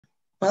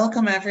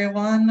Welcome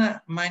everyone.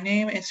 My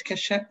name is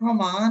Kashette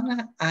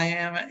Roman. I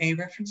am a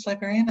reference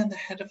librarian and the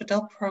head of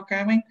adult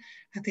programming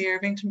at the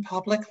Irvington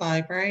Public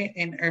Library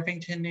in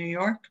Irvington, New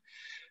York.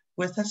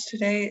 With us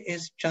today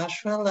is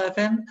Joshua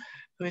Levin,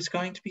 who is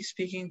going to be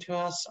speaking to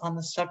us on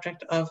the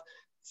subject of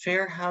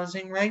fair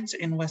housing rights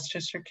in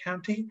Westchester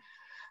County.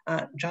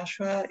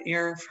 Joshua,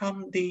 you're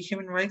from the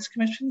Human Rights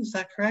Commission, is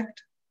that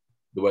correct?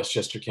 The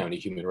Westchester County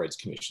Human Rights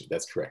Commission,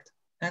 that's correct.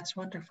 That's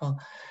wonderful.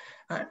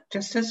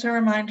 Just as a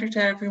reminder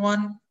to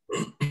everyone,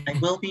 I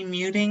will be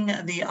muting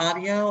the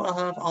audio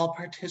of all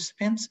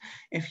participants.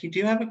 If you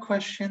do have a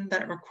question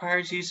that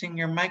requires using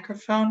your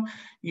microphone,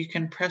 you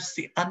can press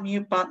the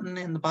unmute button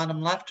in the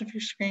bottom left of your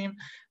screen.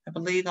 I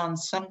believe on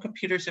some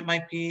computers it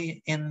might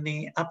be in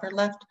the upper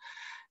left.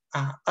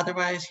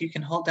 Otherwise, you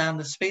can hold down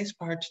the space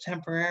bar to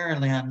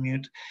temporarily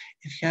unmute.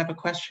 If you have a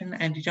question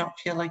and you don't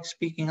feel like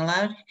speaking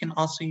aloud, you can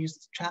also use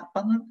the chat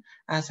button.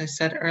 As I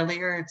said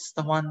earlier, it's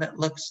the one that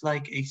looks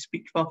like a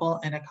speech bubble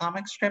in a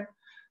comic strip.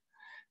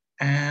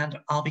 And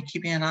I'll be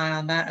keeping an eye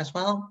on that as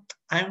well.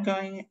 I'm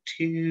going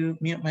to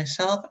mute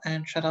myself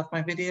and shut off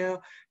my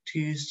video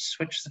to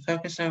switch the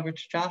focus over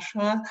to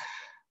Joshua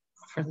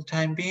for the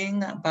time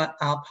being, but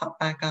I'll pop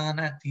back on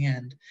at the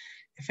end.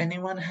 If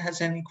anyone has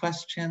any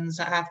questions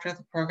after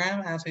the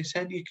program, as I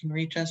said, you can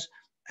reach us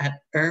at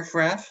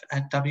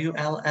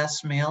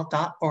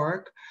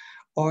irvref@wlsmail.org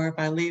or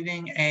by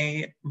leaving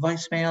a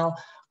voicemail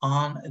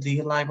on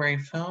the library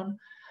phone.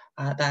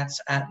 That's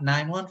at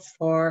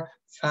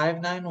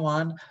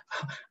 914-591,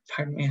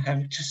 pardon me,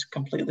 I've just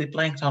completely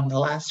blanked on the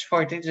last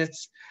 4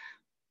 digits.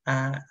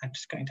 I'm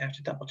just going to have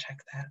to double check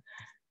that.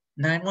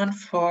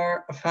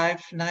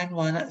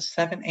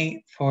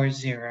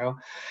 914-591-7840.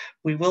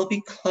 We will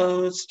be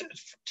closed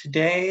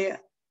today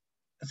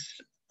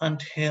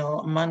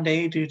until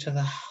Monday due to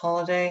the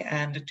holiday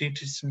and due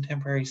to some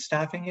temporary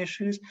staffing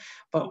issues,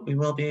 but we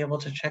will be able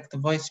to check the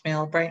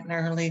voicemail bright and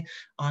early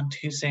on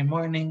Tuesday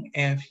morning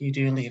if you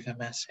do leave a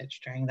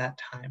message during that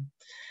time.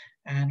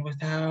 And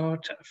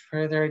without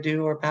further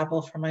ado or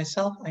babble for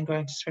myself, I'm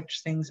going to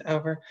switch things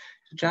over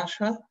to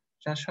Joshua.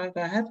 Joshua,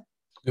 go ahead.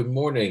 Good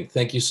morning.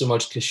 Thank you so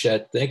much,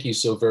 Kashette. Thank you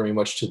so very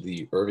much to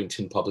the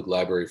Irvington Public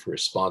Library for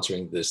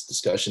sponsoring this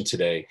discussion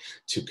today,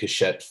 to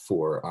Kashette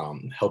for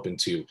helping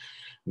to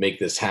make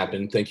this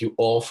happen. Thank you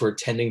all for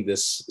attending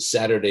this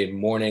Saturday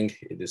morning.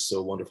 It is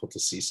so wonderful to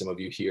see some of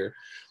you here,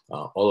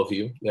 all of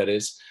you, that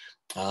is.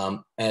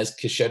 As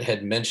Kashette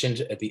had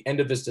mentioned, at the end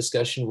of this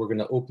discussion, we're going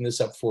to open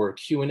this up for a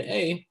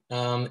Q&A,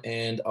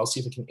 and I'll see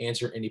if I can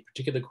answer any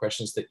particular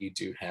questions that you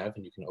do have,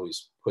 and you can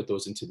always put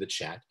those into the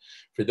chat.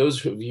 For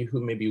those of you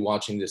who may be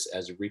watching this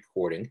as a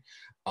recording,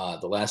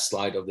 the last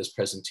slide of this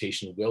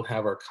presentation will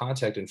have our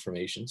contact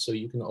information, so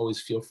you can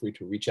always feel free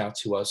to reach out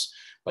to us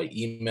by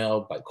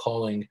email, by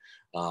calling,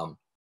 and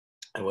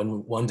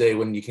one day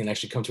when you can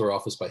actually come to our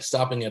office by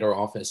stopping at our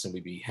office, and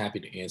we'd be happy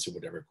to answer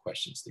whatever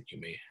questions that you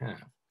may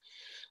have.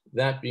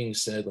 That being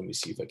said, let me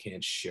see if I can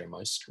share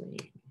my screen.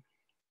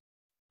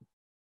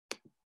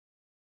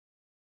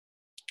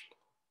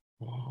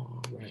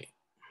 All right.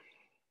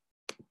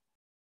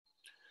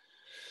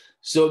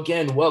 So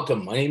again,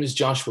 welcome. My name is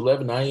Joshua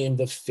Levin. I am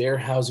the Fair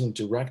Housing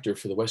Director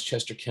for the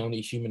Westchester County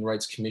Human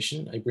Rights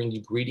Commission. I bring you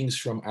greetings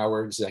from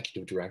our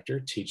Executive Director,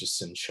 Tejas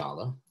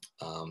Sinchala.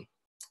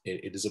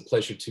 It is a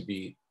pleasure to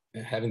be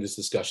having this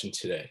discussion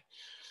today.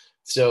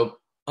 So,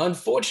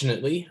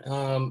 unfortunately,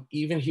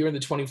 even here in the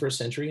 21st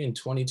century, in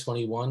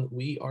 2021,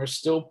 we are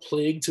still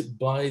plagued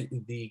by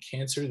the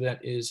cancer that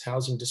is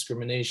housing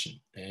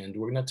discrimination. And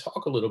we're going to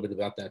talk a little bit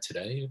about that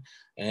today.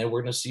 And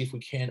we're going to see if we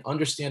can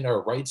understand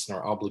our rights and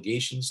our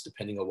obligations,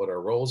 depending on what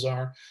our roles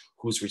are,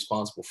 who's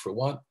responsible for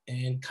what,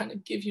 and kind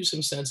of give you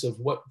some sense of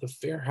what the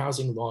fair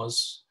housing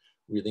laws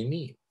really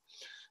mean.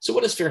 So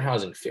what is fair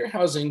housing? Fair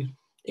housing,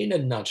 in a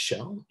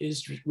nutshell,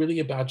 is really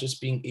about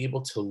just being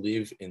able to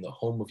live in the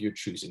home of your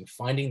choosing,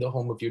 finding the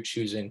home of your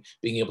choosing,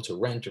 being able to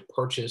rent or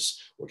purchase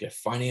or get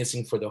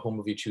financing for the home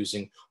of your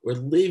choosing, or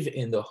live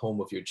in the home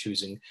of your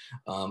choosing,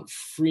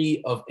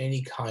 free of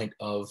any kind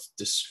of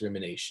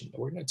discrimination.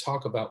 We're going to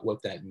talk about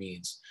what that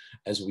means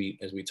as we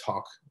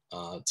talk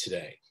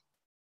today.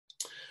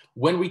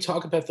 When we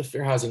talk about the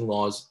fair housing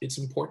laws, it's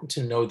important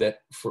to know that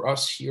for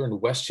us here in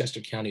Westchester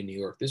County, New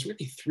York, there's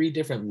really 3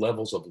 different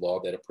levels of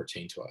law that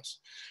pertain to us.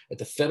 At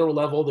the federal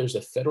level, there's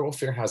the Federal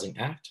Fair Housing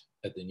Act.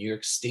 At the New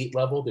York State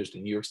level, there's the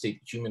New York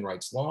State Human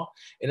Rights Law.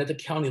 And at the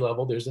county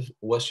level, there's the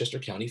Westchester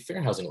County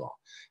Fair Housing Law.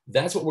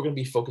 That's what we're going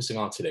to be focusing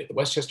on today, the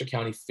Westchester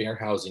County Fair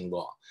Housing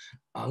Law.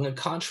 I'm going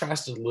to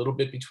contrast it a little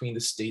bit between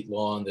the state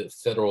law and the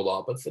federal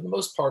law, but for the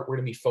most part, we're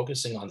going to be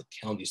focusing on the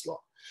county's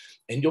law.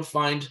 And you'll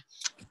find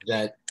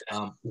that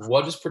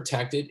what is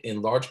protected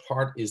in large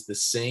part is the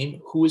same.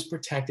 Who is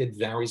protected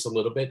varies a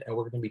little bit, and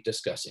we're going to be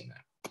discussing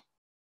that.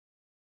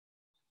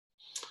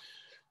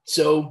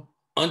 So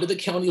under the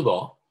county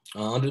law,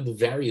 under the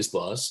various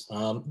laws,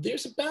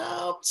 there's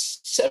about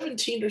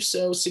 17 or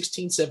so,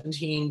 16,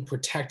 17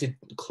 protected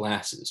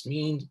classes,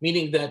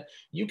 meaning that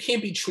you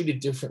can't be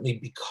treated differently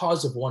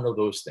because of one of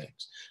those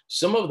things.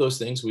 Some of those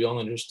things we all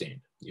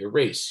understand. your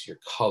race, your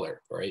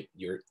color, right?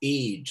 Your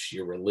age,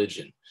 your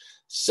religion.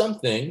 Some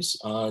things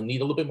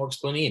need a little bit more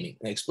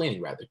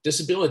explaining rather.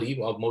 Disability,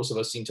 while most of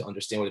us seem to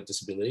understand what a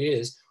disability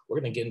is, we're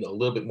going to get a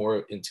little bit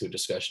more into a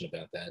discussion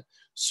about that.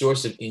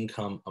 Source of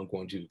income, I'm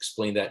going to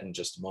explain that in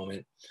just a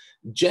moment.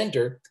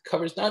 Gender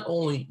covers not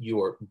only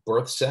your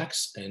birth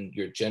sex and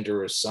your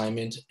gender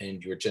assignment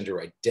and your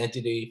gender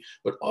identity,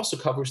 but also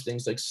covers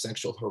things like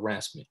sexual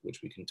harassment,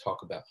 which we can talk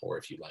about more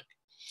if you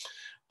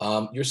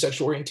like. Your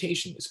sexual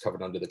orientation is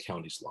covered under the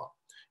county's law.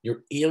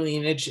 Your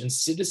alienage and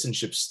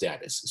citizenship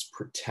status is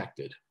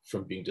protected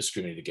from being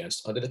discriminated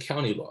against under the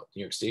county law.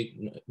 New York State,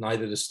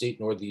 neither the state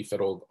nor the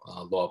federal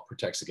law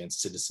protects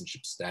against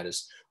citizenship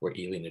status or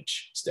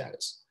alienage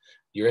status.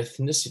 Your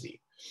ethnicity,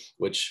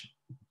 which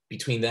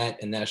between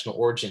that and national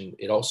origin,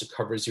 it also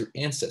covers your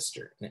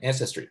ancestry.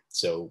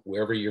 So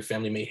wherever your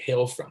family may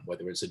hail from,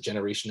 whether it's a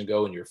generation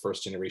ago and you're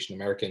first generation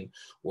American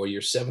or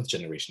you're seventh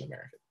generation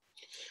American.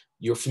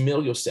 Your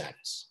familial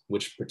status,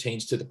 which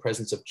pertains to the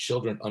presence of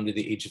children under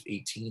the age of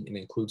 18 and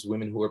includes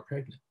women who are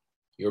pregnant.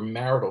 Your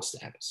marital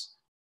status,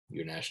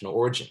 your national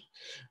origin,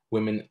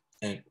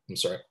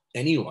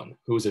 anyone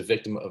who is a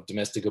victim of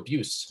domestic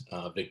abuse,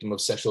 victim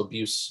of sexual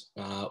abuse,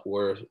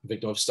 or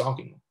victim of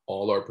stalking,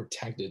 all are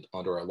protected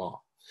under our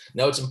law.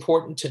 Now, it's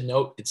important to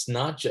note, it's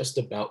not just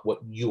about what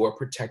your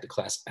protected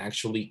class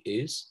actually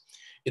is,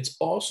 it's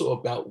also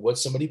about what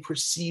somebody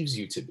perceives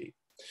you to be.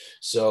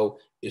 So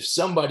if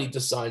somebody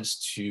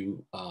decides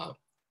to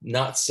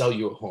not sell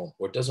you a home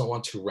or doesn't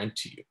want to rent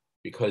to you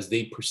because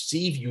they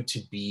perceive you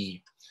to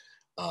be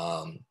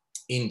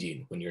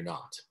Indian when you're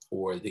not,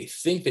 or they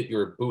think that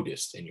you're a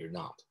Buddhist and you're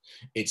not,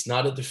 it's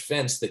not a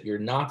defense that you're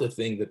not the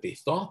thing that they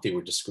thought they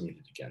were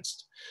discriminated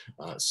against.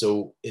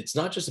 So it's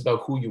not just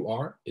about who you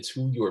are, it's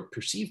who you're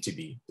perceived to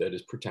be that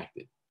is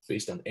protected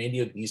based on any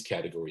of these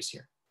categories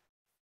here.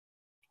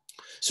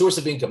 Source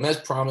of income, as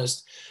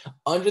promised,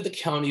 under the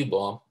county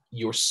law,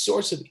 your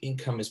source of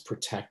income is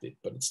protected,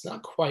 but it's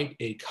not quite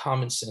a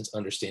common sense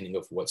understanding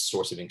of what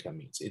source of income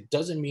means. It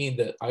doesn't mean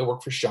that I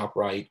work for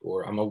ShopRite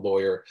or I'm a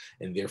lawyer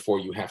and therefore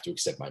you have to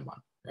accept my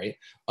money, right?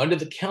 Under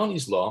the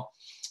county's law,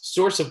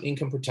 source of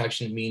income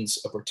protection means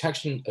a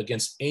protection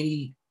against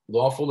any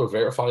lawful or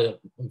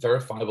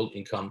verifiable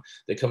income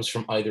that comes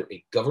from either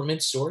a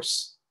government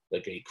source,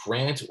 like a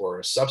grant or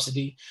a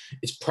subsidy.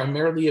 It's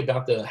primarily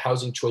about the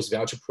Housing Choice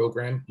Voucher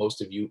program.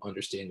 Most of you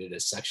understand it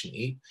as Section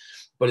 8,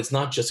 but it's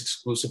not just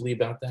exclusively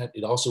about that.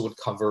 It also would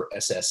cover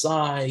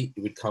SSI,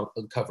 it would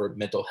cover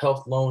mental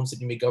health loans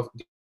that you may get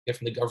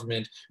from the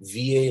government,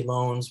 VA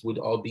loans would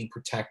all be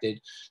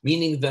protected,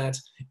 meaning that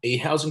a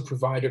housing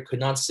provider could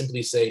not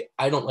simply say,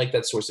 I don't like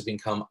that source of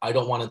income, I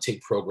don't want to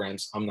take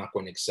programs, I'm not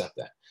going to accept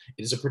that.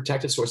 It is a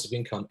protected source of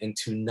income, and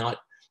to not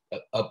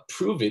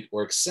approve it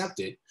or accept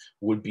it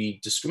would be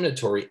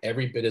discriminatory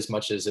every bit as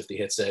much as if they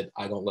had said,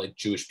 I don't like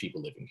Jewish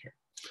people living here.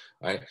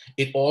 Right?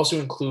 It also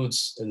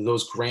includes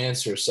those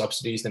grants or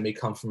subsidies that may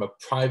come from a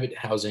private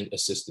housing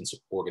assistance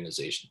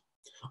organization.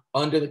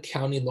 Under the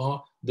county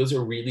law, those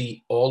are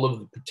really all of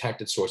the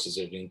protected sources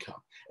of income.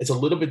 It's a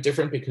little bit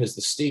different because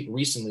the state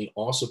recently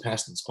also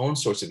passed its own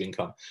source of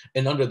income.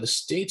 And under the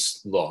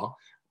state's law,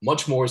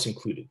 much more is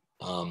included.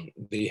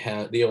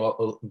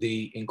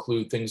 They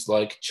include things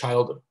like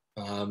childcare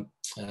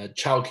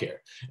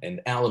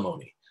and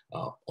alimony,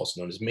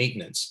 also known as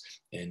maintenance,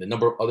 and a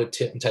number of other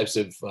types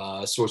of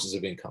sources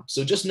of income.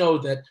 So just know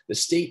that the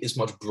state is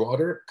much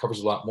broader, covers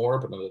a lot more,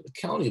 but under the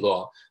county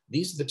law,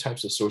 these are the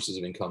types of sources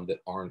of income that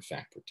are in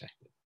fact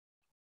protected.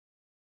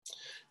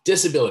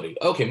 Disability.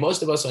 Okay,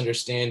 most of us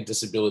understand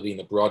disability in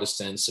the broadest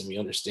sense, and we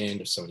understand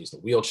if somebody's in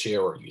a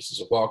wheelchair or uses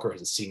a walker,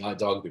 has a seeing eye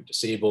dog, they're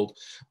disabled.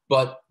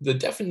 But the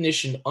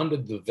definition under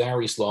the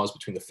various laws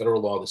between the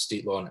federal law, the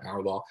state law, and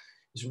our law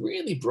is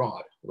really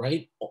broad,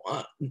 right?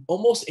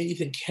 Almost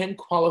anything can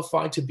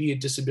qualify to be a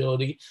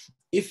disability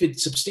if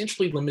it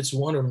substantially limits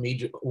one or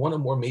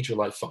more major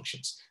life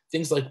functions.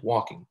 Things like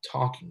walking,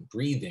 talking,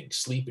 breathing,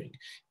 sleeping,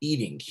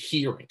 eating,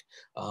 hearing,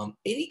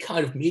 any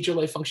kind of major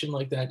life function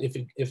like that. If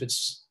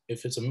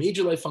it's a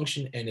major life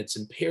function and it's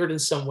impaired in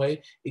some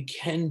way, it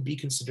can be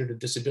considered a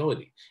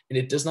disability. And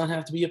it does not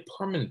have to be a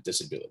permanent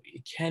disability.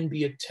 It can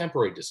be a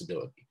temporary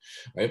disability,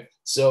 right?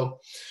 So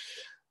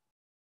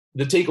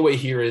the takeaway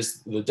here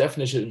is the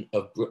definition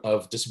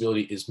of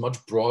disability is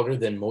much broader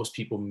than most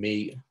people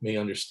may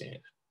understand.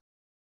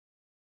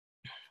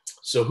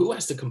 So who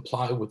has to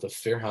comply with the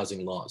fair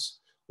housing laws?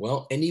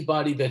 Well,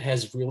 anybody that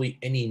has really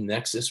any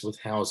nexus with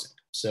housing.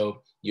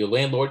 So your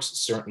landlords,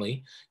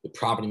 certainly, the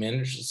property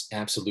managers,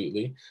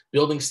 absolutely,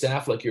 building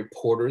staff like your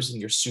porters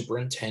and your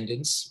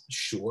superintendents,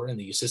 sure, and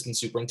the assistant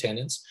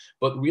superintendents,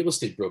 but real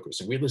estate brokers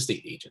and real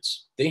estate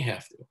agents, they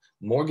have to,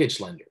 mortgage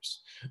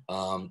lenders,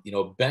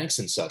 banks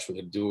and such, where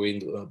they're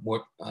doing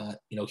more,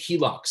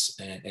 HELOCs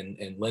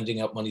and lending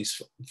out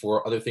monies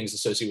for other things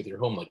associated with your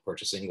home, like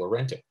purchasing or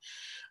renting.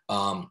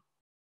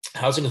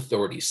 Housing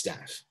authority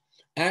staff,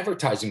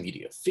 advertising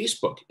media,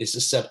 Facebook is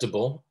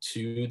susceptible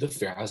to the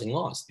fair housing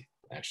laws. They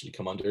actually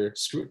come under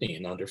scrutiny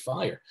and under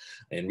fire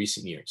in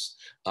recent years.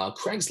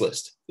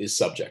 Craigslist is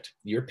subject.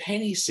 Your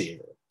penny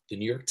saver, the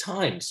New York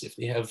Times, if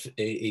they have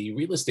a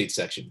real estate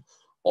section,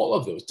 all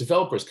of those,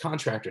 developers,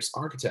 contractors,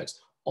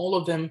 architects, all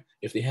of them,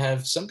 if they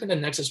have some kind of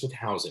nexus with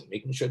housing,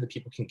 making sure that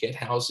people can get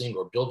housing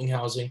or building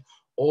housing,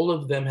 all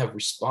of them have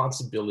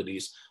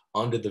responsibilities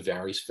under the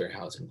various fair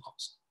housing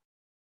laws.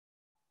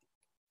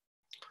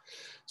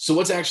 So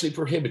what's actually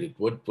prohibited?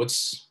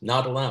 What's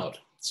not allowed?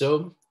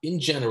 So in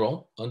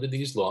general, under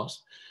these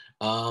laws,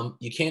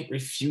 you can't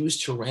refuse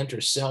to rent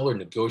or sell or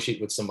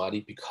negotiate with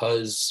somebody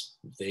because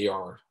they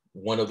are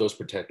one of those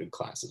protected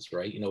classes,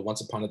 right? Once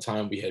upon a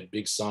time, we had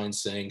big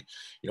signs saying,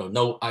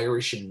 no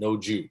Irish and no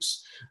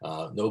Jews,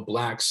 no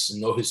Blacks,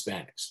 no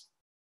Hispanics.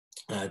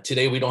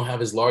 Today, we don't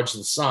have as large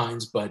the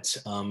signs, but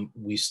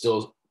we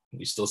still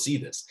see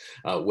this,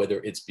 whether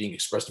it's being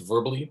expressed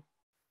verbally,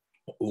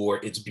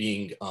 or it's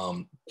being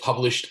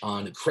published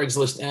on a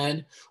Craigslist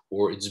ad,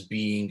 or it's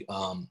being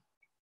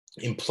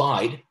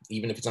implied,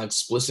 even if it's not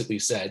explicitly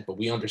said, but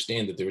we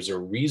understand that there's a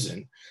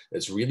reason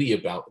that's really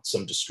about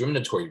some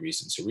discriminatory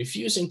reason. So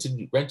refusing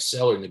to rent,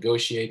 sell, or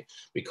negotiate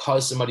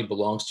because somebody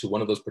belongs to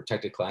one of those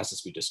protected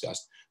classes we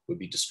discussed would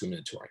be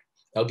discriminatory.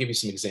 I'll give you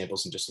some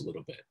examples in just a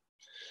little bit.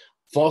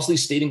 Falsely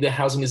stating that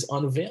housing is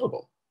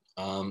unavailable.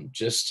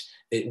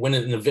 When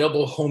an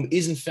available home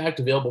is in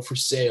fact available for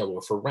sale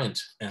or for rent,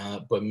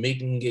 but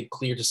making it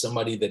clear to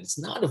somebody that it's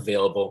not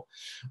available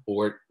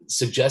or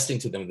suggesting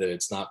to them that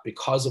it's not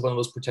because of one of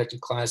those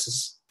protected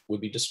classes would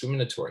be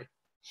discriminatory.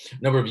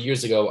 A number of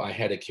years ago, I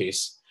had a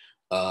case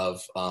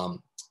of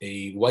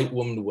a white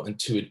woman went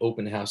to an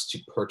open house to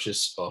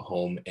purchase a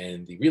home,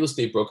 and the real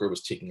estate broker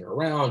was taking her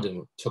around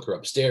and took her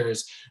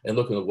upstairs and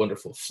looking at the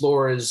wonderful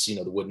floors,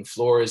 the wooden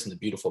floors and the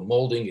beautiful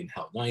molding and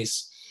how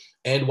nice.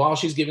 And while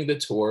she's giving the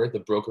tour,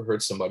 the broker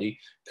heard somebody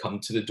come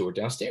to the door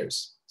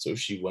downstairs. So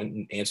she went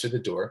and answered the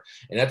door,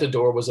 and at the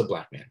door was a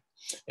Black man.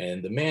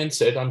 And the man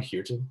said, "I'm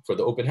here for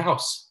the open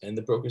house." And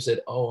the broker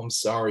said, "Oh, I'm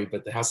sorry,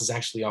 but the house is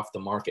actually off the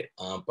market.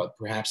 But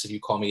perhaps if you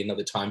call me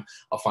another time,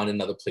 I'll find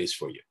another place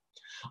for you."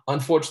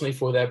 Unfortunately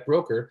for that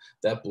broker,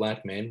 that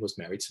Black man was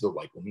married to the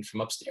white woman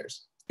from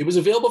upstairs. It was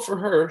available for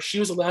her. She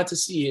was allowed to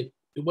see it.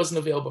 It wasn't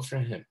available for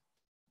him.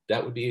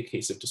 That would be a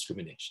case of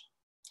discrimination.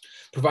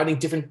 Providing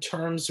different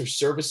terms or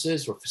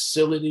services or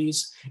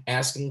facilities,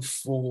 asking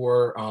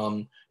for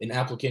an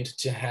applicant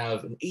to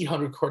have an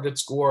 800 credit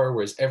score,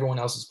 whereas everyone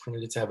else is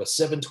permitted to have a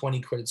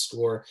 720 credit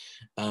score,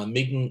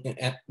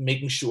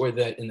 making sure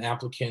that an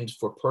applicant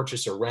for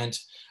purchase or rent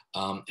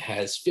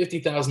has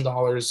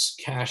 $50,000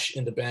 cash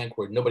in the bank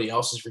where nobody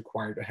else is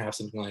required to have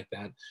something like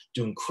that,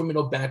 doing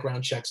criminal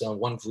background checks on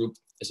one group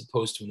as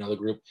opposed to another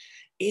group.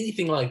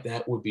 Anything like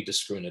that would be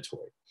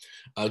discriminatory.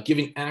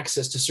 Giving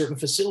access to certain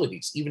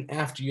facilities, even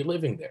after you're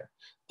living there.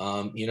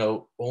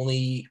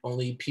 Only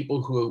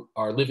people who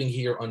are living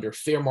here under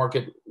fair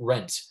market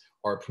rent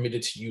are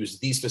permitted to use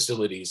these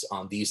facilities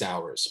on these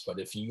hours. But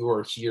if you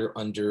are here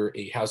under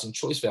a housing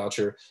choice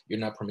voucher, you're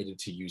not permitted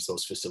to use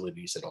those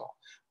facilities at all.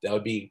 That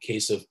would be a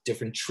case of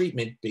different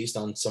treatment based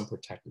on some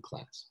protected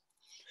class.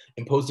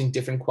 Imposing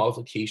different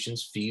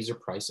qualifications, fees, or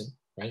pricing,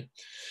 right?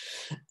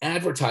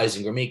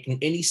 Advertising or making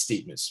any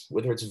statements,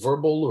 whether it's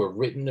verbal or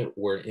written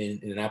or in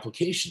an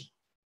application,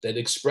 that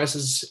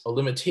expresses a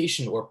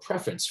limitation or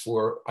preference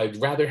for, I'd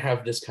rather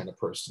have this kind of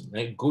person,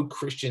 right? Good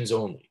Christians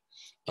only.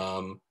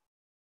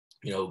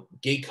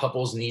 Gay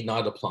couples need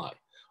not apply.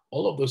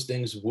 All of those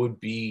things would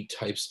be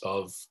types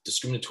of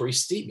discriminatory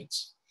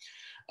statements.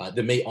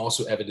 That may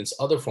also evidence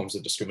other forms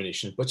of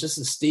discrimination, but just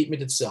the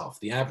statement itself,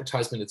 the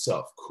advertisement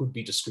itself could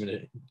be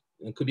discriminating.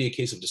 It could be a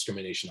case of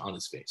discrimination on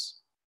its face.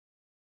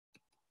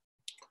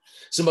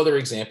 Some other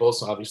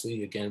examples,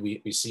 obviously, again,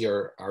 we see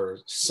our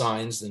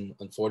signs, and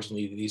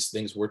unfortunately, these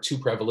things were too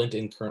prevalent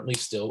and currently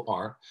still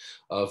are,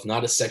 of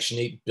not a Section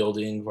 8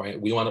 building, right?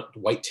 We want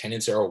white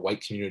tenants in our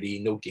white community,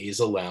 no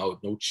gays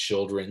allowed, no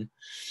children.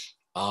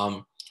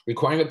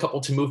 Requiring a couple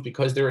to move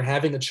because they're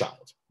having a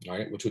child, all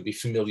right, which would be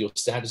familial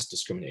status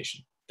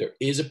discrimination. There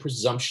is a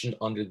presumption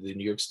under the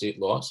New York state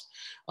laws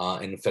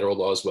and federal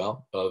law as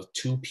well of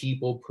 2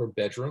 people per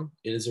bedroom.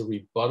 It is a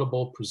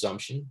rebuttable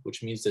presumption,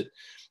 which means that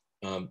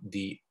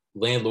the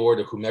landlord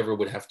or whomever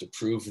would have to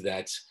prove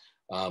that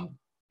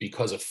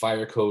because of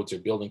fire codes or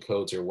building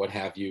codes or what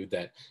have you,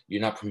 that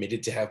you're not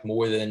permitted to have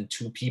more than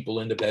 2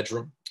 people in the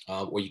bedroom,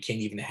 or you can't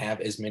even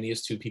have as many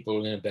as 2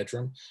 people in a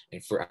bedroom.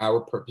 And for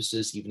our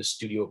purposes, even a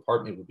studio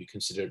apartment would be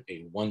considered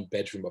a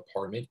 1-bedroom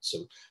apartment. So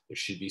there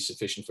should be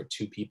sufficient for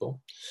 2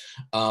 people.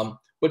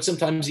 But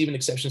sometimes even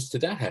exceptions to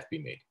that have to be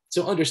made.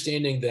 So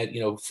understanding that,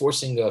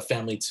 forcing a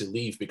family to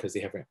leave because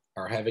they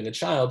are having a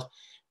child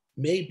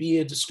may be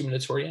a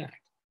discriminatory act.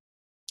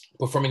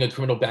 Performing a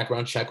criminal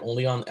background check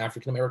only on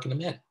African-American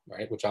men,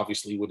 right? Which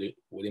obviously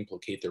would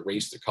implicate their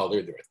race, their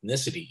color, their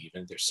ethnicity,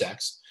 even their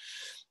sex.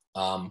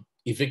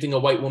 Evicting a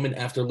white woman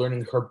after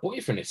learning her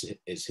boyfriend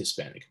is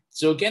Hispanic.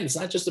 So again, it's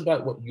not just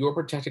about what your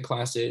protected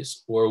class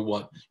is or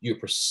what your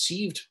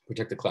perceived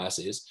protected class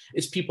is.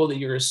 It's people that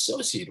you're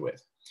associated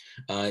with.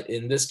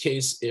 In this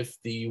case, if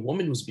the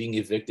woman was being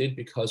evicted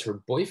because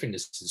her boyfriend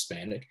is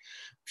Hispanic,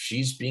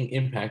 she's being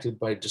impacted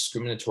by a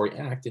discriminatory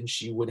act and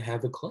she would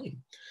have a claim.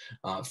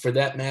 For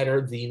that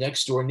matter, the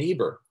next door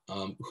neighbor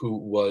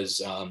who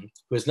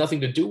has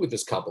nothing to do with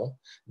this couple,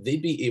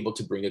 they'd be able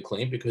to bring a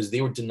claim because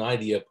they were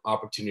denied the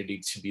opportunity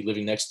to be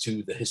living next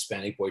to the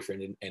Hispanic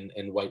boyfriend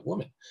and white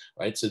woman,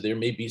 right? So there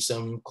may be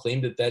some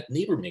claim that that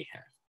neighbor may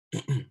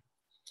have.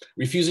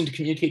 Refusing to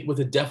communicate with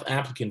a deaf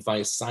applicant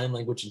via sign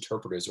language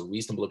interpreters or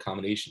reasonable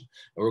accommodation.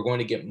 And we're going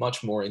to get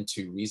much more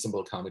into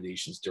reasonable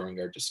accommodations during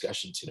our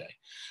discussion today.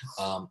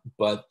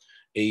 But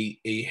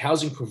a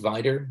housing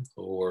provider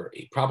or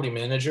a property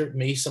manager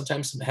may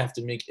sometimes have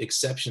to make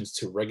exceptions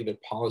to regular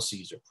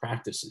policies or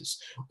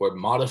practices or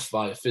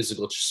modify a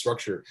physical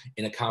structure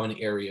in a common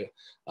area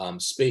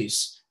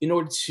space in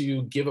order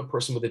to give a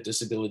person with a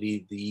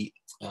disability the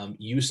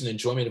use and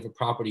enjoyment of a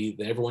property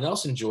that everyone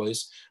else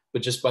enjoys,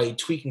 but just by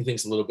tweaking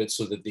things a little bit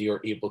so that they are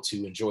able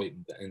to enjoy it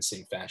in the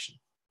same fashion.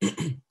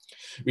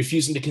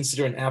 Refusing to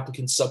consider an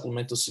applicant's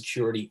supplemental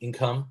security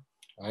income.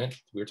 All right,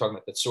 we were talking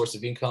about that source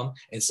of income,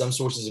 and some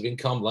sources of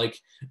income like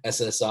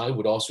SSI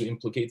would also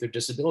implicate their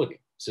disability.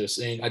 So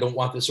saying, I don't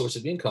want this source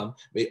of income,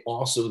 may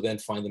also then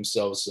find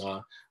themselves,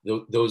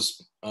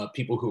 those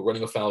people who are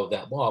running afoul of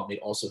that law may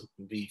also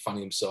be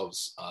finding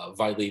themselves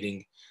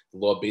violating the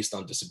law based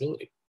on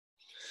disability.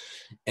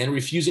 And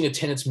refusing a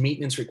tenant's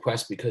maintenance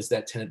request because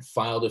that tenant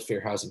filed a fair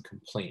housing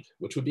complaint,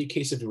 which would be a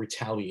case of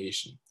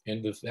retaliation.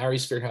 And the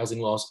various fair housing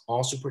laws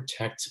also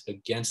protect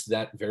against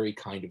that very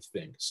kind of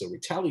thing. So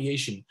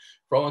retaliation,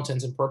 for all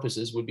intents and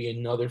purposes, would be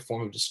another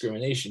form of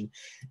discrimination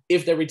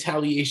if that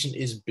retaliation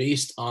is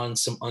based on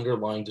some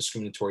underlying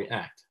discriminatory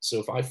act. So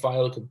if I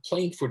file a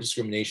complaint for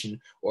discrimination,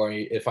 or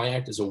if I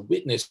act as a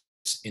witness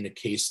in a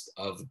case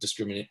of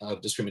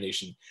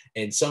discrimination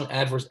and some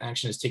adverse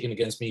action is taken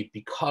against me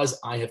because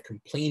I have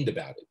complained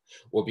about it,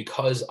 or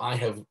because I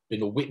have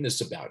been a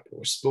witness about it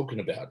or spoken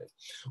about it,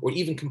 or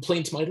even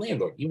complained to my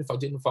landlord, even if I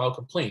didn't file a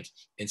complaint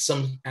and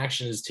some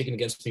action is taken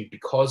against me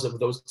because of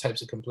those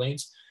types of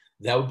complaints,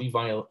 that would be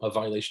a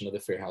violation of the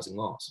fair housing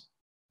laws.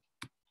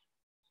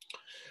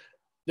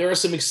 There are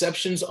some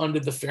exceptions under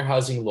the fair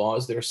housing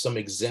laws. There are some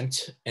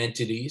exempt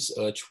entities,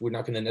 which we're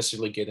not going to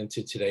necessarily get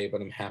into today,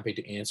 but I'm happy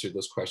to answer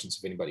those questions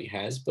if anybody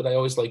has. But I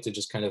always like to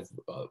just kind of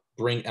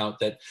bring out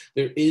that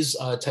there is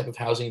a type of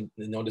housing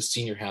known as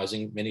senior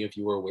housing. Many of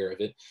you are aware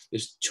of it.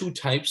 There's two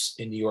types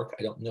in New York.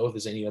 I don't know if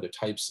there's any other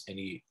types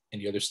any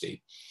other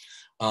state.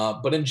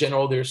 But in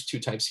general, there's two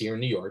types here in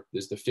New York.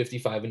 There's the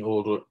 55 and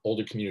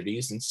older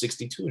communities and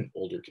 62 and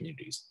older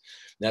communities.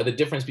 Now, the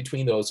difference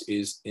between those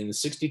is in the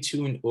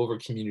 62 and over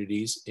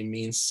communities, it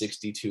means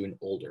 62 and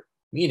older.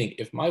 Meaning,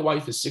 if my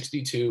wife is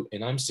 62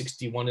 and I'm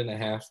 61 and a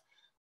half,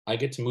 I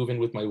get to move in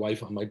with my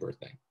wife on my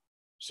birthday.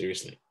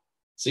 Seriously.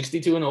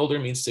 62 and older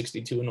means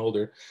 62 and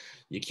older.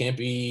 You can't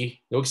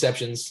be, no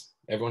exceptions.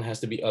 Everyone has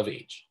to be of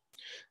age.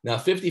 Now,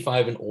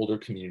 55 and older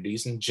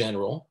communities in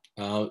general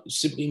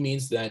simply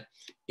means that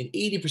in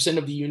 80%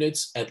 of the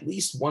units, at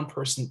least one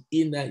person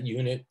in that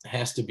unit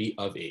has to be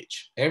of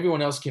age.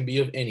 Everyone else can be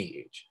of any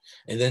age.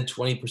 And then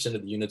 20%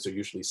 of the units are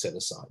usually set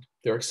aside.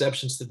 There are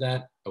exceptions to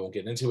that. I won't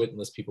get into it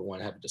unless people want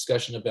to have a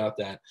discussion about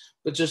that.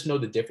 But just know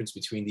the difference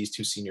between these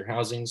two senior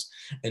housings,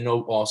 and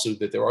know also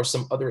that there are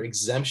some other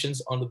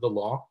exemptions under the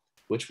law,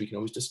 which we can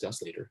always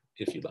discuss later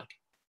if you'd like.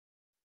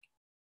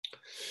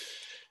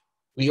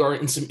 We are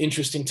in some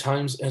interesting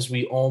times, as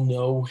we all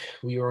know.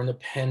 We are in a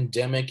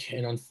pandemic,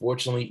 and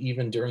unfortunately,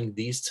 even during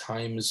these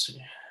times,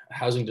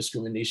 housing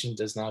discrimination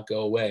does not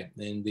go away,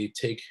 and they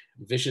take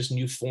vicious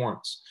new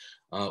forms.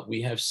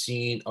 We have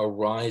seen a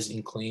rise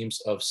in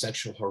claims of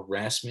sexual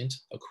harassment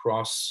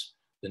across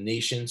the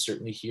nation,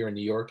 certainly here in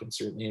New York and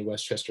certainly in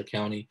Westchester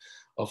County,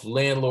 of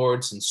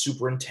landlords and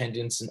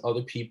superintendents and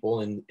other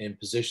people in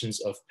positions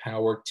of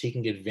power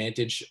taking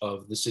advantage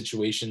of the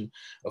situation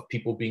of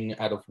people being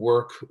out of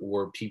work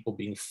or people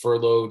being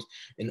furloughed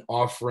and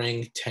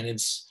offering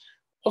tenants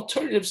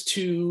alternatives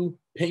to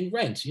paying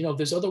rent. You know,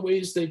 there's other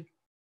ways that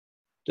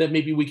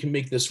maybe we can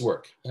make this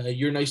work.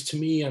 You're nice to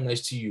me, I'm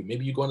nice to you.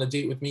 Maybe you go on a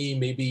date with me,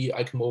 maybe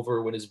I come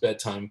over when it's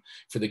bedtime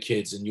for the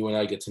kids and you and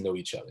I get to know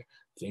each other.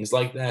 Things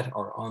like that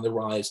are on the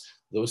rise.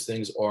 Those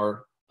things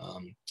are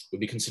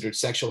would be considered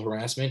sexual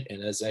harassment.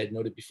 And as I had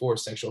noted before,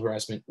 sexual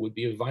harassment would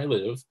be a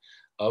violative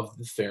of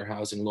the fair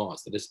housing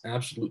laws. That is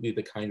absolutely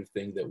the kind of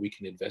thing that we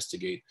can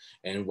investigate.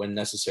 And when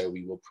necessary,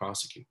 we will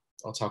prosecute.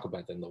 I'll talk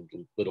about that in a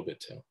little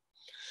bit too.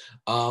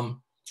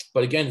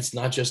 But again, it's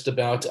not just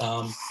about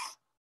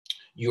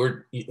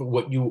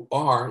what you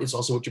are, it's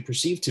also what you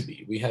perceive to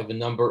be. We have a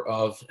number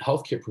of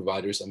healthcare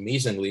providers,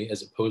 amazingly,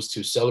 as opposed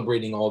to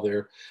celebrating all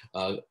their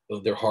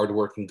hard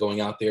work and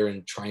going out there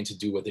and trying to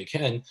do what they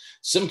can.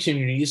 Some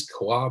communities,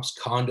 co-ops,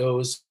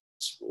 condos,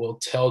 will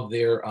tell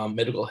their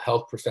medical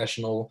health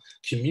professional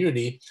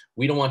community,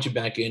 we don't want you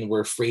back in. We're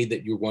afraid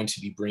that you're going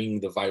to be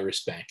bringing the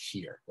virus back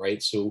here,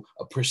 right? So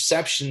a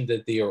perception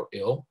that they are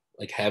ill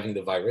like having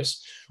the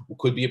virus. It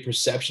could be a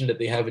perception that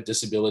they have a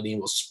disability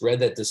and will spread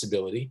that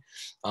disability.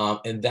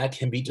 And that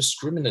can be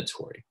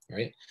discriminatory,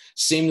 right?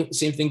 Same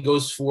thing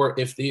goes for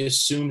if they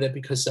assume that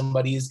because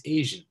somebody is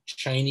Asian,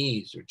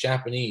 Chinese, or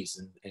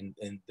Japanese,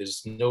 and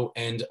there's no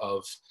end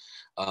of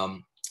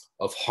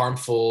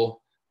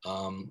harmful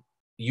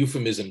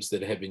euphemisms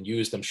that have been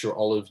used. I'm sure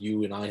all of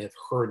you and I have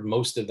heard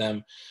most of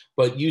them,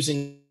 but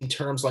using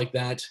terms like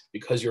that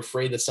because you're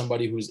afraid that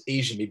somebody who's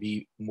Asian may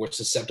be more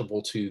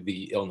susceptible to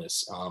the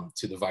illness,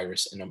 to the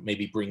virus, and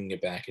maybe bringing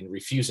it back, and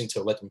refusing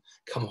to let them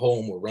come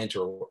home or rent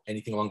or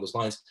anything along those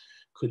lines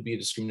could be a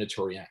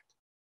discriminatory act.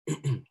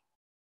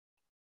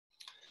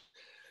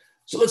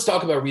 So let's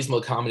talk about reasonable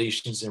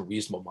accommodations and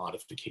reasonable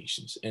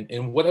modifications.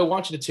 And what I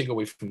want you to take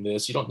away from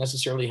this, you don't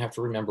necessarily have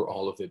to remember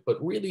all of it,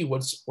 but really when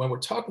we're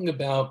talking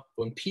about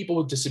when people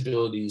with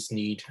disabilities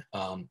need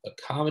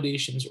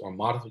accommodations or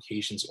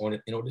modifications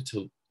in order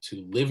to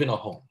live in a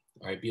home,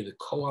 right? Be it a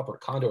co-op or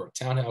condo or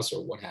townhouse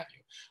or what have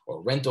you,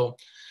 or rental,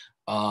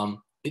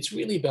 it's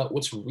really about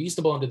what's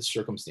reasonable under the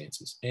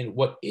circumstances. And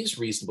what is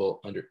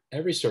reasonable under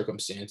every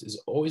circumstance is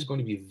always going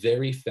to be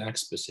very fact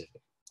specific.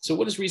 So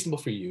what is reasonable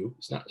for you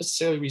is not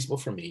necessarily reasonable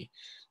for me,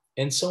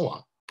 and so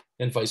on,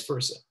 and vice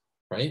versa,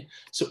 right?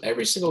 So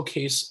every single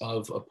case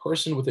of a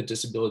person with a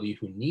disability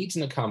who needs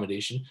an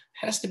accommodation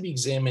has to be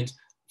examined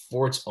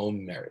for its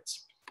own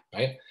merits,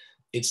 right?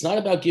 It's not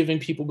about giving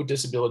people with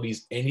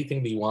disabilities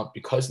anything they want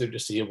because they're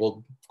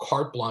disabled,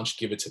 carte blanche,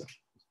 give it to them.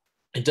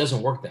 It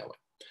doesn't work that way.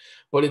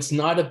 But it's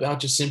not about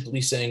just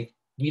simply saying,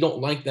 we don't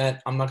like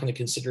that, I'm not going to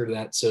consider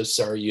that, so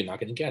sorry, you're not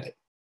going to get it.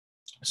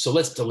 So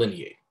let's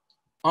delineate.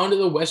 Under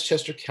the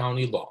Westchester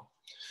County law,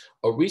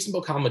 a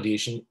reasonable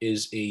accommodation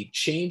is a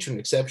change or an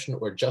exception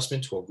or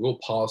adjustment to a rule,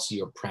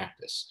 policy, or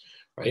practice,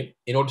 right?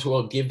 In order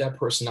to give that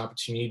person an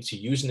opportunity to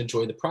use and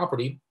enjoy the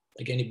property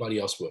like anybody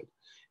else would.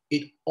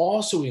 It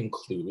also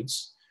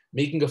includes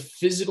making a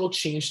physical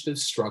change to the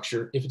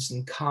structure if it's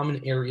in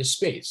common area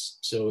space.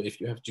 So if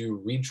you have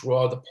to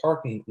redraw the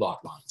parking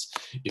lot lines,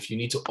 if you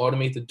need to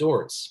automate the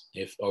doors,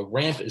 if a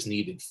ramp is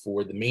needed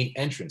for the main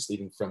entrance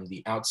leading from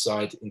the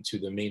outside into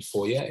the main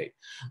foyer,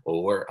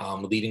 or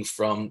leading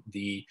from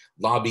the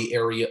lobby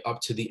area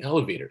up to the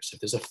elevators. If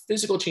there's a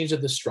physical change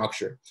of the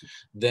structure,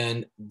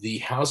 then the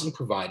housing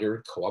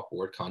provider, co-op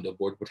board, condo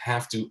board, would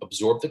have to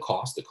absorb the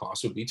cost. The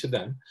cost would be to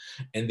them,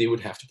 and they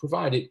would have to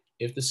provide it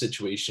if the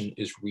situation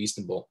is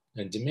reasonable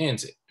and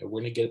demands it. And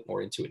we're going to get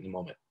more into it in a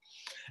moment.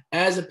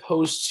 As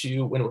opposed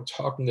to when we're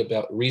talking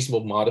about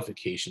reasonable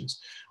modifications,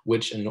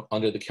 which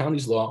under the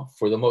county's law,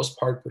 for the most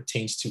part,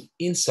 pertains to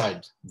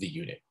inside the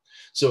unit.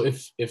 So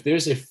if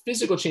there's a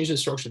physical change in the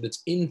structure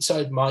that's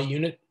inside my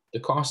unit,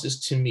 the cost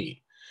is to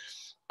me.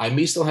 I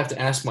may still have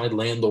to ask my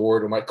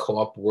landlord or my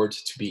co-op board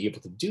to be able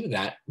to do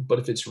that, but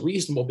if it's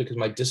reasonable because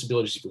my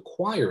disabilities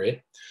require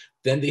it,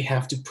 then they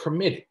have to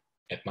permit it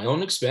at my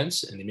own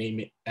expense, and they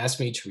may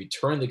ask me to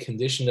return the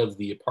condition of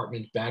the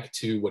apartment back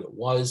to what it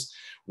was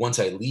once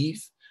I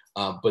leave,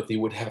 but they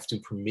would have to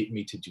permit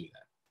me to do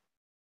that.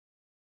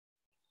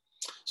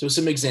 So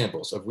some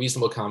examples of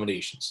reasonable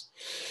accommodations.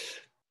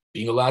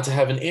 Being allowed to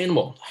have an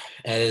animal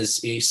as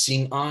a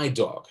seeing eye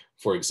dog,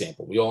 for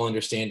example. We all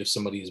understand if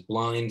somebody is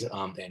blind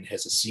and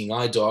has a seeing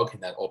eye dog,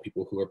 and that all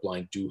people who are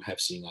blind do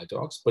have seeing eye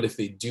dogs, but if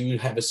they do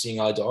have a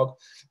seeing eye dog,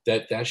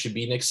 that should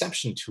be an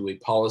exception to a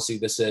policy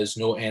that says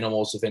no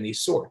animals of any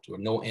sort, or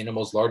no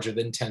animals larger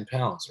than 10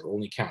 pounds, or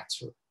only cats,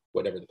 or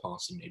whatever the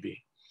policy may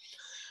be.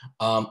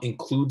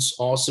 Includes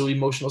also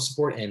emotional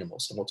support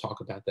animals, and we'll talk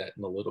about that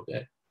in a little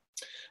bit.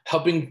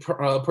 Helping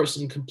a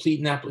person complete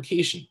an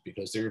application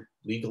because they're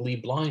legally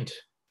blind,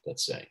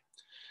 let's say.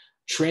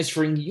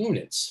 Transferring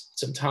units,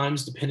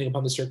 sometimes depending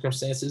upon the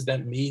circumstances,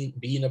 that may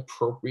be an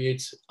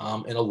appropriate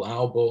and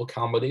allowable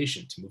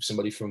accommodation to move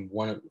somebody from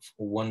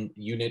one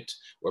unit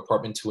or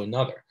apartment to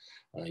another.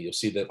 You'll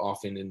see that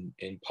often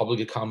in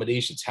public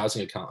accommodations,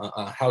 public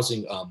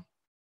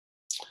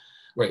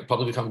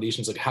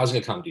accommodations like housing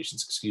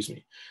accommodations, excuse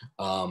me,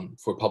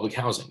 for public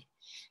housing.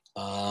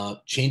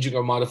 Changing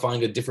or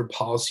modifying a different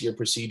policy or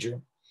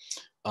procedure,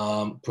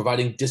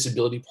 providing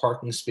disability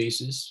parking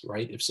spaces,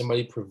 right? If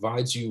somebody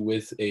provides you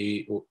with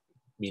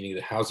meaning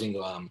the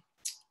housing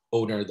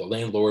owner, the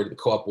landlord, the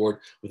co-op board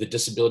with a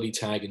disability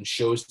tag and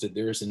shows that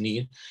there is a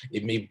need,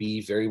 it may be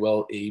very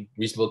well a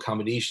reasonable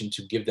accommodation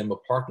to give them a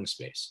parking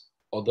space,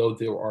 although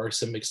there are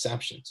some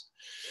exceptions.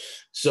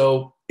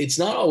 So it's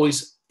not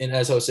always, and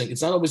as I was saying,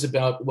 it's not always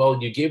about,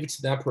 well, you gave it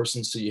to that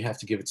person, so you have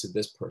to give it to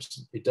this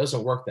person. It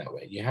doesn't work that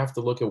way. You have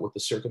to look at what the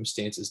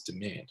circumstances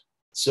demand.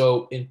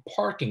 So in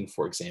parking,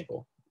 for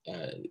example,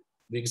 the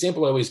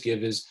example I always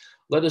give is,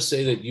 let us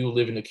say that you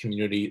live in a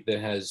community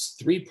that has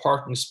 3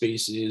 parking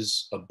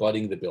spaces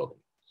abutting the building,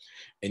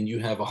 and you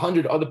have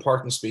 100 other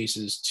parking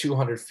spaces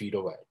 200 feet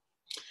away.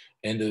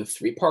 And the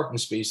 3 parking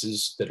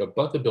spaces that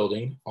abut the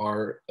building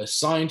are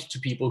assigned to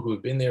people who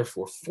have been there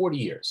for 40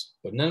 years,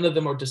 but none of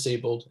them are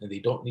disabled and they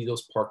don't need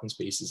those parking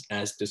spaces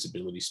as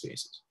disability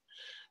spaces.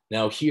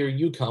 Now here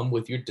you come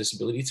with your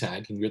disability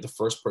tag, and you're the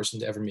first person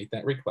to ever make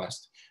that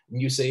request.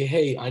 And you say,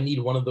 hey, I need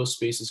one of those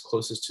spaces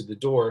closest to the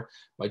door.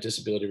 My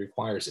disability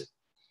requires it.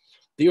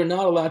 They are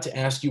not allowed to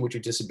ask you what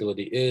your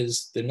disability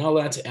is. They're not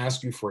allowed to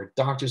ask you for a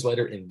doctor's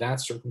letter in that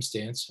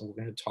circumstance. And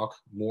we're going to talk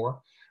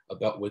more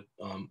about what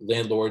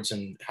landlords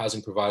and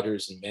housing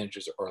providers and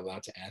managers are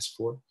allowed to ask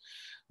for.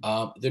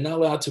 They're not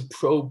allowed to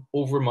probe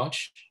over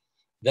much.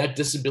 That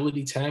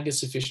disability tag is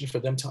sufficient for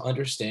them to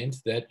understand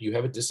that you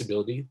have a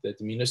disability, that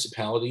the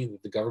municipality,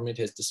 that the government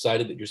has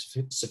decided that you're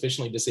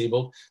sufficiently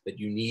disabled, that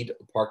you need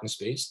a parking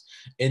space,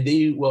 and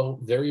they will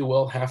very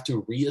well have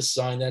to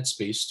reassign that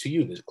space to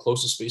you. The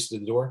closest space to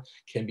the door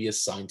can be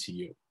assigned to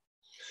you.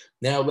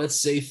 Now, let's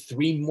say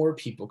 3 more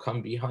people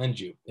come behind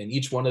you, and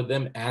each one of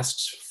them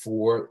asks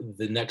for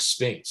the next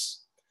space.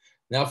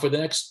 Now, for the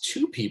next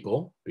 2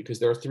 people, because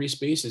there are 3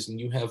 spaces and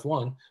you have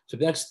 1, for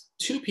the next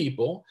 2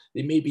 people,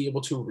 they may be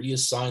able to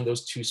reassign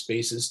those 2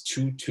 spaces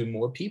to 2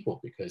 more people,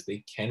 because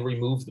they can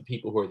remove the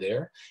people who are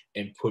there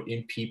and put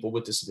in people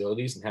with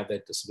disabilities and have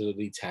that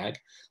disability tag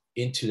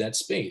into that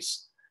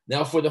space.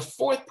 Now, for the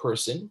 4th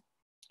person,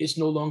 it's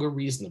no longer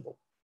reasonable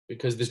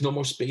because there's no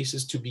more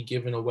spaces to be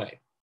given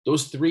away.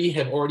 Those 3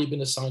 have already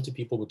been assigned to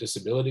people with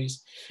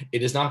disabilities.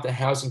 It is not the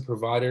housing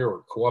provider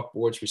or co-op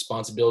board's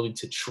responsibility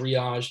to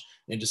triage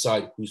and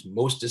decide who's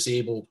most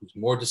disabled, who's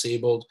more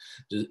disabled.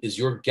 Is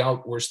your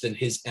gout worse than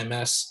his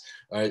MS?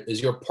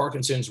 Is your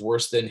Parkinson's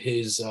worse than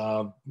his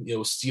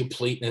steel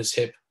plate in his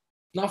hip?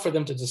 Not for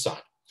them to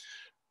decide.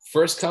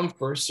 First come,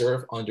 first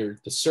serve. Under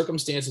the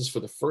circumstances for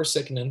the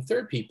 1st, 2nd, and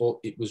 3rd people,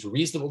 it was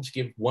reasonable to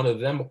give one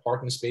of them a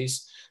parking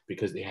space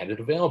because they had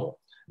it available.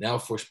 Now,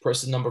 for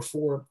person number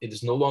 4, it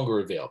is no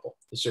longer available.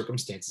 The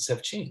circumstances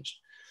have changed.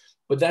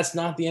 But that's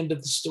not the end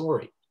of the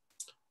story.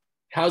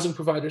 Housing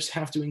providers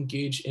have to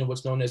engage in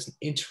what's known as an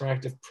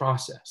interactive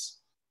process.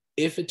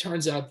 If it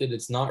turns out that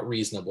it's not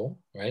reasonable,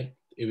 right,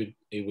 it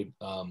would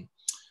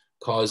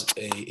cause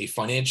a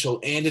financial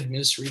and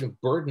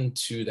administrative burden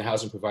to the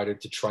housing provider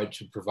to try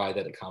to provide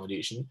that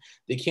accommodation.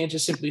 They can't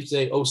just simply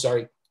say, oh,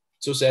 sorry,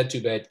 so sad,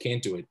 too bad,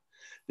 can't do it.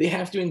 They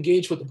have to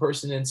engage with the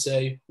person and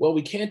say, well,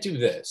 we can't do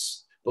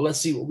this, but let's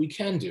see what we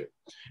can do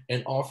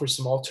and offer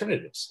some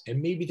alternatives.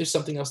 And maybe there's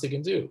something else they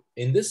can do.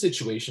 In this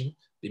situation,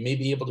 they may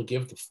be able to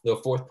give the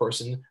 4th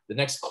person the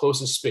next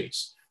closest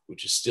space,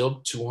 which is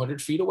still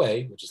 200 feet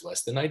away, which is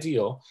less than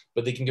ideal,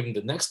 but they can give them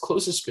the next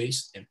closest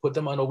space and put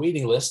them on a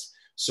waiting list.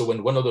 So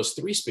when one of those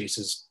 3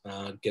 spaces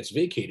gets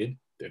vacated,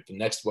 they're the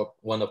next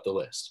one up the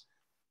list.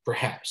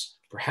 Perhaps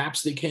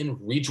they can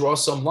redraw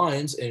some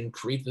lines and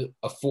create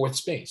a 4th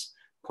space.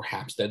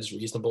 Perhaps that is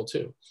reasonable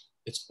too.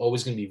 It's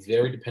always going to be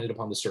very dependent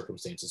upon the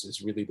circumstances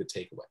is really the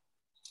takeaway.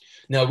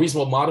 Now,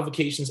 reasonable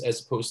modifications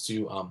as opposed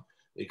to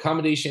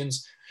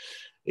accommodations,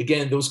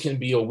 again, those can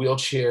be a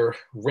wheelchair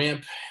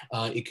ramp.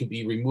 It could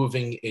be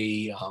removing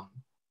a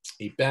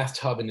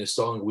bathtub and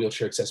installing a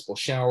wheelchair accessible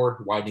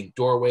shower, widening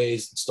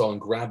doorways, installing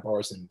grab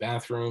bars in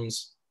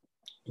bathrooms,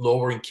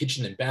 lowering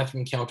kitchen and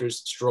bathroom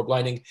counters, strobe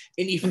lighting.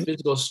 Any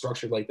physical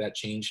structure like that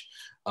change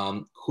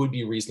could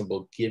be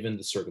reasonable given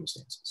the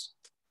circumstances.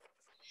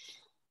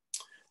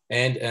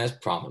 And as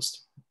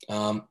promised,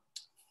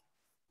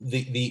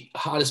 the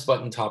hottest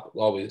button topic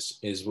always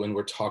is when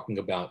we're talking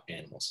about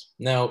animals.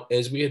 Now,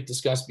 as we had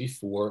discussed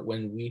before,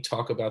 when we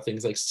talk about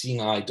things like seeing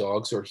eye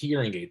dogs or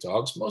hearing aid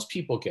dogs, most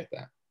people get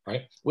that,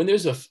 right? When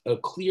there's a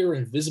clear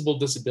and visible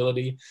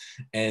disability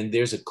and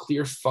there's a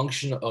clear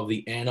function of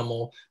the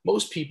animal,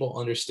 most people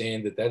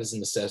understand that that is a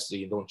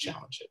necessity and don't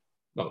challenge it.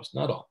 Most,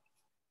 not all.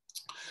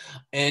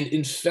 And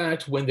in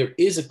fact, when there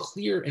is a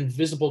clear and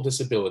visible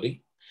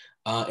disability,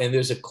 and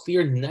there's a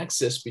clear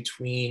nexus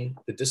between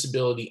the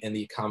disability and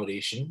the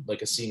accommodation,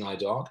 like a seeing eye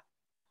dog,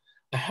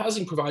 a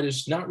housing provider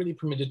is not really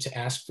permitted to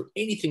ask for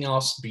anything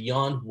else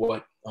beyond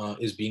what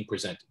is being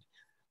presented.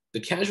 The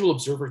casual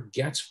observer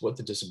gets what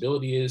the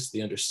disability is. They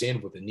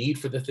understand what the need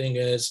for the thing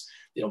is.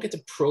 They don't get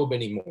to probe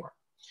anymore.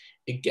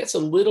 It gets a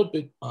little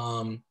bit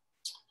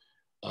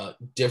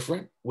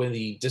different when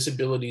the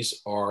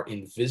disabilities are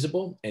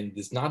invisible and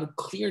there's not a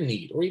clear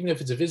need, or even if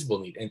it's a visible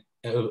need, and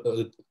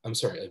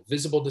a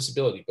visible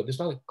disability, but there's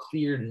not a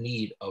clear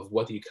need of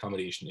what the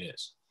accommodation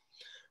is.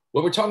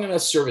 When we're talking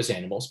about service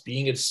animals,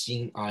 being a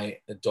seeing eye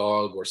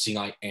dog or seeing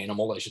eye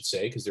animal, I should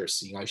say, because they're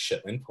seeing eye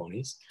Shetland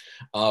ponies,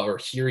 or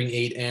hearing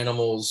aid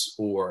animals,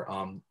 or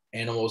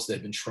animals that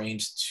have been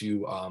trained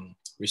to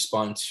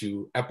respond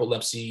to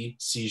epilepsy,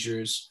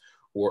 seizures,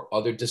 or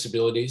other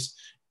disabilities,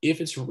 if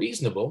it's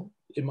reasonable,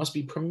 it must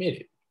be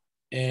permitted.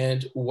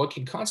 And what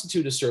can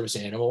constitute a service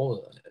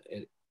animal,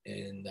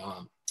 and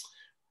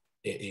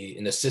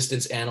an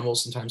assistance animal,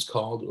 sometimes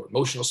called, or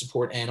emotional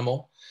support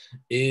animal,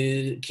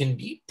 it can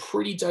be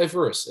pretty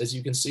diverse, as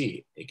you can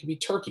see. It can be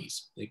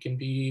turkeys, it can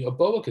be a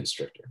boa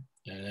constrictor,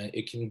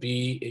 it can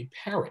be a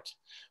parrot,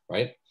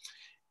 right?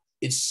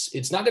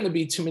 It's not going to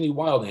be too many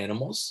wild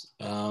animals,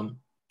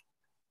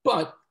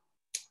 but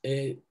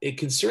it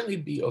can certainly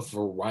be a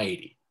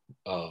variety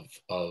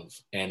of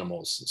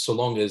animals, so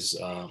long as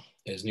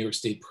New York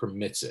State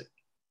permits it.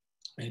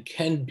 and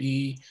can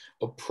be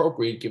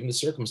appropriate given the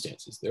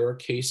circumstances. There are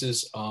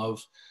cases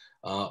of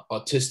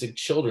autistic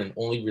children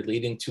only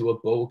relating to a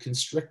boa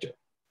constrictor,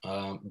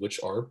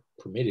 which are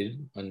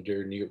permitted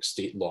under New York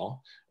State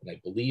law, and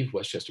I believe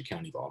Westchester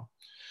County law.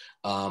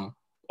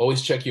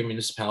 Always check your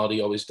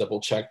municipality, always double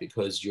check,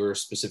 because your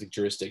specific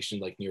jurisdiction,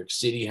 like New York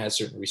City, has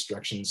certain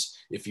restrictions.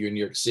 If you're in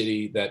New York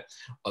City, that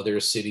other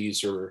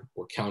cities or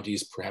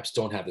counties perhaps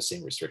don't have the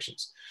same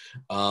restrictions.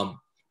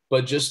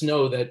 But just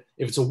know that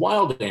if it's a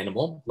wild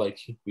animal, like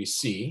we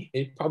see,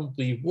 it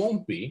probably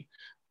won't be.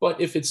 But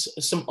if it's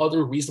some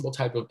other reasonable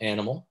type of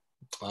animal,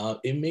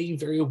 it may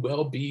very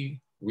well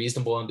be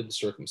reasonable under the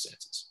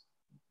circumstances.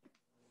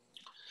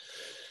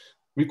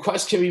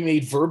 Requests can be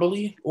made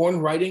verbally or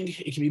in writing.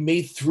 It can be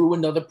made through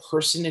another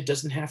person. It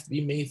doesn't have to be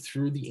made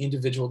through the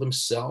individual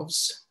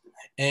themselves.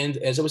 And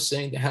as I was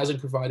saying, the housing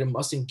provider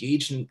must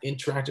engage in an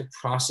interactive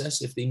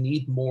process if they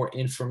need more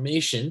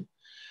information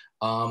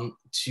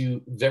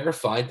to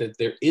verify that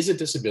there is a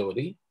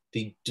disability.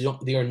 They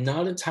are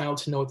not entitled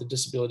to know what the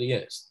disability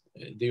is.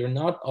 They are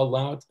not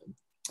allowed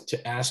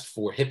to ask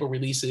for HIPAA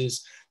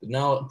releases. They're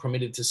now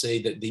permitted to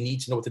say that they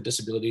need to know what the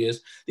disability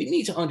is. They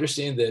need to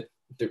understand that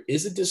there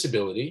is a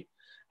disability,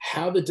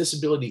 how the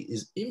disability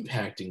is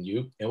impacting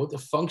you, and what the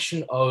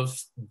function of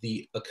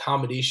the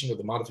accommodation or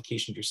the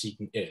modification you're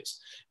seeking is.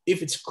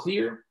 If it's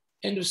clear,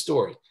 end of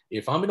story.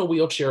 If I'm in a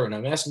wheelchair and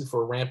I'm asking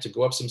for a ramp to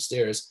go up some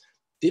stairs,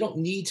 they don't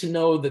need to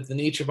know that the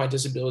nature of my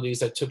disability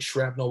is I took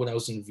shrapnel when I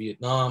was in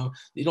Vietnam.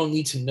 They don't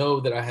need to know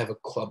that I have a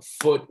club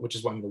foot, which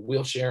is why I'm in a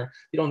wheelchair.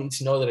 They don't need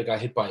to know that I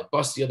got hit by a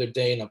bus the other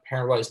day and I'm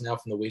paralyzed now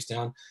from the waist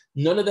down.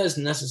 None of that is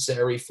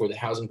necessary for the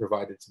housing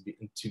provider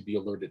to be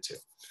alerted to.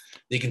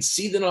 They can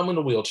see that I'm in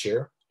a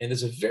wheelchair, and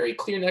there's a very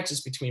clear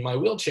nexus between my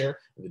wheelchair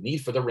and the need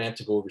for the ramp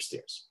to go over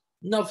stairs.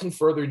 Nothing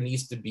further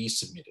needs to be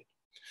submitted.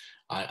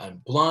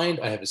 I'm blind,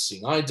 I have a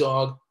seeing eye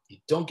dog. You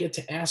don't get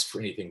to ask for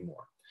anything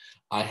more.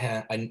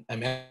 I'm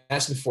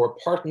asking for a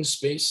parking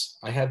space.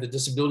 I have the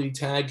disability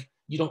tag.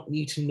 You don't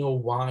need to know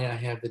why I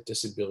have the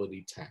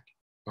disability tag,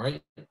 all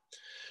right?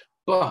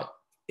 But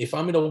if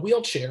I'm in a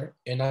wheelchair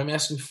and I'm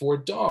asking for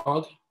a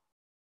dog,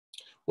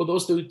 well,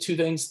 those two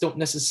things don't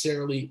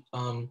necessarily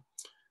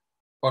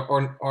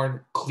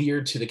aren't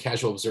clear to the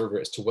casual observer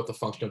as to what the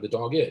function of the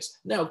dog is.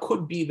 Now, it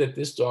could be that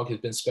this dog has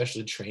been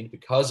specially trained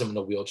because I'm in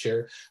a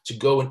wheelchair to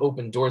go and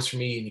open doors for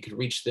me, and you can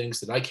reach things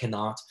that I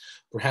cannot.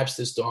 Perhaps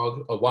this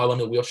dog, while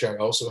I'm in a wheelchair,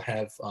 I also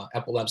have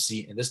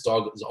epilepsy, and this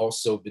dog has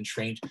also been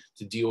trained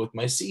to deal with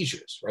my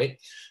seizures, right?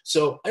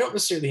 So I don't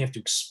necessarily have to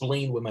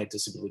explain what my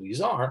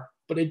disabilities are,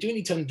 but I do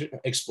need to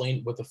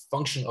explain what the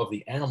function of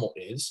the animal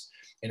is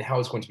and how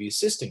it's going to be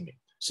assisting me,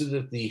 so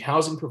that the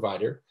housing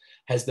provider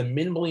has the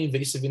minimally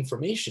invasive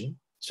information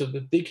so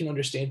that they can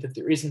understand that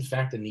there is in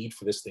fact a need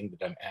for this thing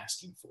that I'm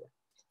asking for,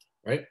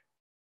 right?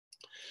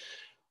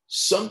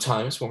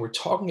 Sometimes when we're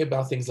talking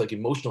about things like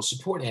emotional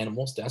support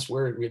animals, that's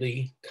where it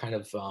really kind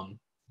of,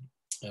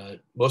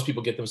 most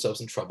people get themselves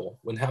in trouble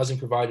when housing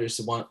providers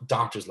want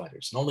doctor's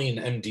letters and only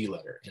an MD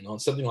letter,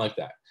 something like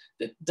that.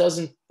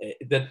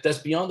 That's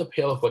beyond the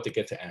pale of what they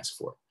get to ask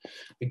for.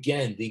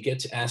 Again, they get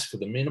to ask for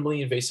the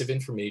minimally invasive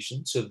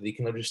information so that they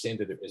can understand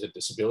that there is a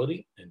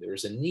disability and there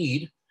is a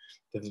need,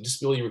 that the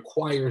disability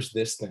requires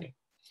this thing.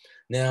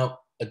 Now,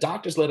 a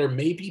doctor's letter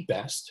may be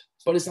best,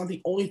 but it's not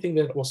the only thing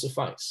that will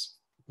suffice.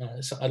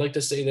 So I'd like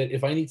to say that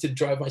if I need to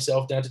drive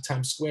myself down to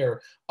Times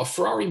Square, a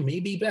Ferrari may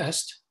be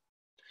best.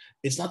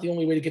 It's not the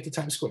only way to get to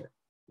Times Square,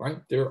 right?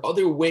 There are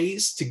other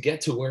ways to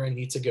get to where I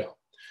need to go.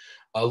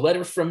 A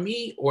letter from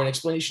me or an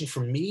explanation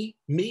from me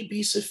may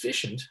be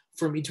sufficient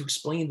for me to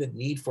explain the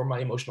need for my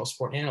emotional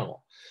support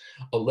animal.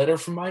 A letter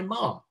from my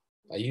mom.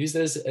 I use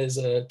this as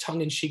a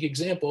tongue-in-cheek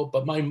example,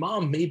 but my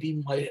mom may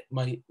be my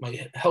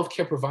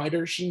healthcare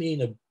provider. She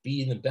may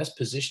be in the best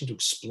position to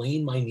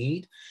explain my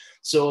need.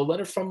 So a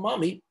letter from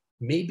mommy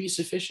may be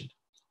sufficient.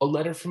 A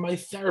letter from my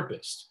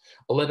therapist,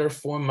 a letter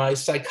from my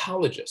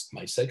psychologist,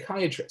 my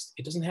psychiatrist.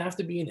 It doesn't have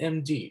to be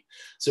an MD.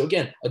 So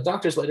again, a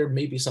doctor's letter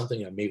may be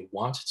something I may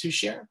want to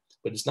share,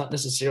 but it's not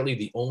necessarily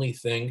the only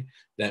thing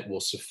that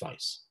will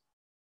suffice.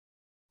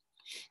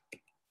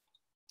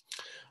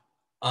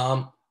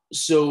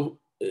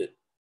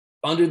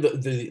 Under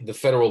the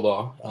federal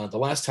law, the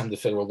last time the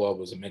federal law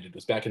was amended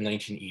was back in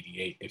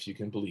 1988, if you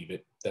can believe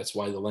it. That's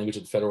why the language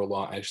of the federal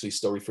law actually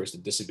still refers to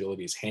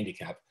disability as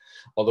handicap,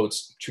 although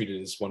it's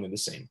treated as one and the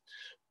same.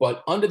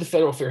 But under the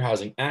Federal Fair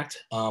Housing Act,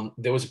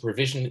 there was a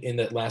provision in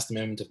that last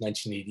amendment of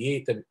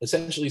 1988 that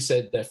essentially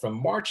said that from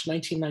March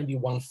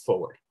 1991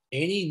 forward,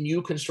 any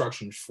new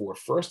construction for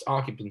first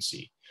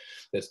occupancy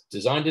that's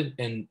designed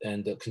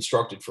and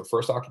constructed for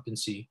first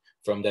occupancy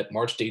from that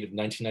March date of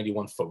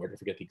 1991 forward, I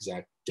forget the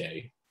exact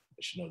day,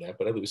 I should know that,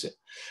 but I lose it,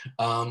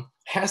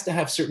 has to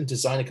have certain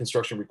design and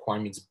construction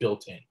requirements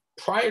built in.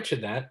 Prior to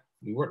that,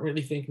 we weren't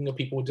really thinking of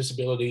people with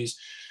disabilities.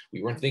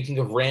 We weren't thinking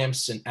of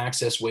ramps and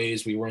access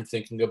ways. We weren't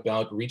thinking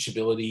about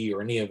reachability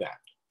or any of that.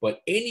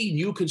 But any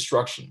new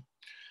construction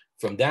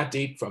from that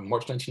date, from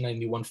March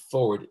 1991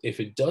 forward, if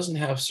it doesn't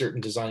have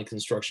certain design and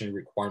construction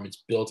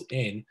requirements built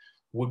in,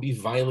 would be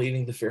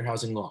violating the fair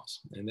housing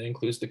laws, and that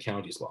includes the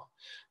county's law.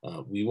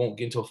 We won't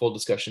get into a full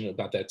discussion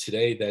about that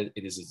today. That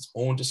it is its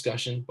own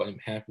discussion, but I'm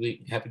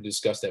happy to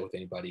discuss that with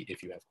anybody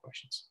if you have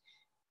questions.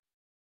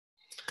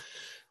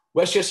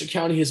 Westchester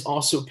County has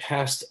also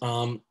passed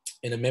an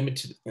amendment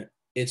to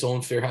its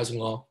own fair housing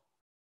law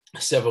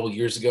several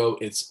years ago.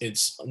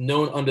 It's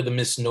known under the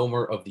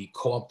misnomer of the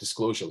co-op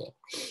disclosure law.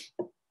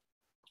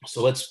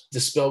 So let's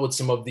dispel with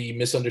some of the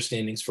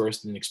misunderstandings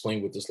first and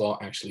explain what this law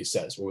actually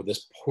says, or what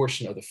this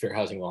portion of the fair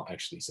housing law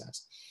actually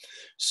says.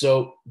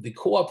 So the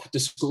co-op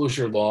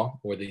disclosure law,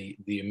 or the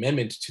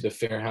amendment to the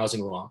fair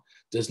housing law,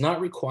 does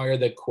not require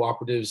that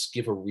cooperatives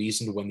give a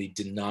reason when they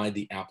deny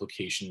the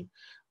application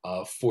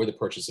for the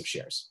purchase of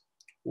shares.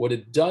 What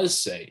it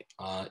does say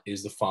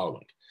is the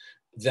following: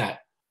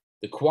 that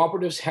the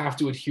cooperatives have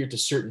to adhere to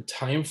certain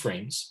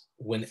timeframes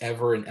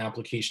whenever an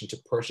application to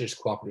purchase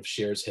cooperative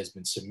shares has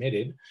been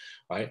submitted,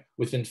 right?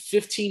 Within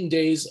 15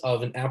 days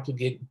of an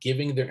applicant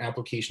giving their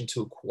application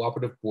to a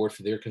cooperative board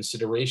for their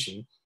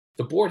consideration,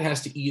 the board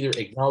has to either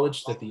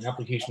acknowledge that the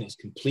application is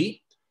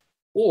complete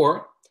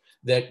or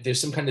that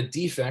there's some kind of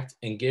defect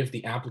and give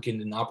the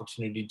applicant an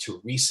opportunity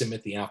to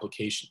resubmit the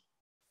application.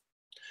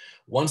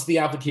 Once the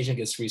application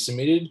gets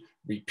resubmitted,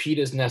 repeat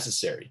as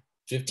necessary.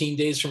 15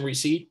 days from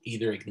receipt,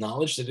 either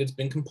acknowledge that it's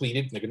been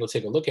completed, they're going to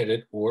take a look at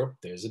it, or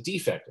there's a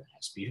defect that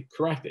has to be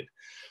corrected.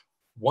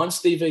 Once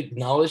they've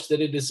acknowledged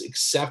that it is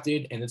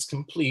accepted and it's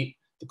complete,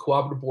 the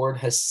cooperative board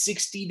has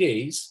 60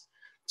 days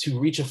to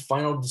reach a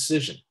final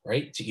decision,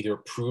 right? To either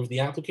approve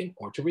the applicant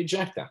or to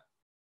reject them.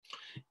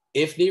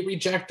 If they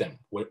reject them,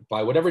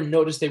 by whatever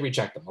notice they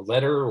reject them, a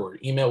letter or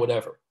email,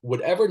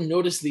 whatever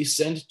notice they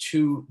send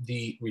to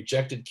the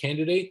rejected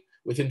candidate,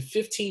 within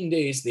 15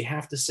 days, they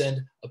have to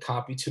send a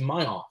copy to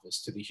my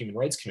office, to the Human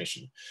Rights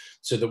Commission,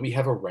 so that we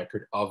have a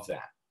record of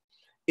that.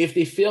 If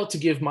they fail to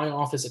give my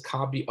office a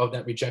copy of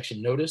that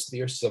rejection notice, they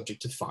are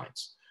subject to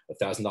fines.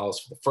 $1,000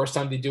 for the first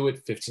time they do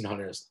it,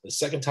 $1,500 the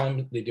second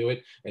time they do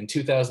it, and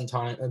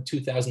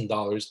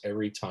 $2,000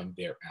 every time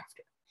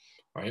thereafter,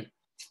 right?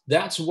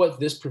 That's what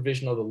this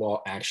provision of the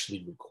law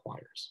actually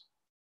requires.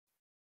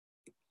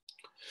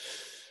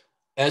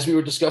 As we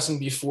were discussing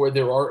before,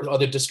 there are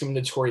other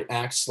discriminatory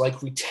acts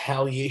like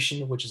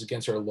retaliation, which is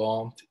against our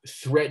law,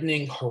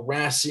 threatening,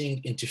 harassing,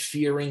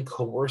 interfering,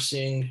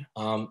 coercing.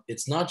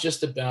 It's not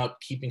just about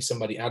keeping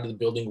somebody out of the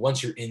building.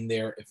 Once you're in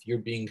there, if you're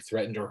being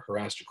threatened or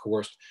harassed or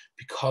coerced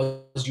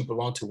because you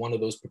belong to one of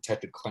those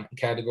protected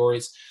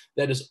categories,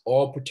 that is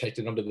all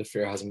protected under the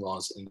fair housing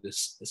laws, and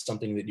this is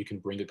something that you can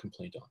bring a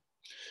complaint on.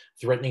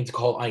 Threatening to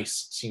call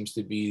ICE seems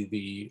to be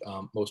the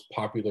most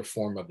popular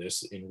form of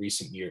this in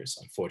recent years,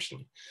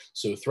 unfortunately.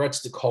 So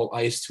threats to call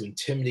ICE, to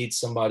intimidate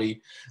somebody,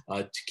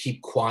 to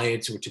keep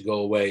quiet or to go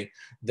away,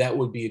 that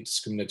would be a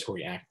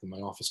discriminatory act that my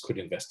office could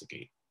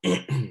investigate.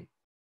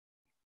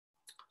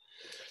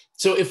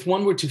 So if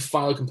one were to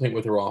file a complaint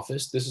with our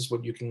office, this is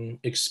what you can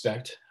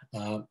expect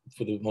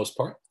for the most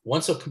part.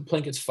 Once a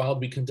complaint gets filed,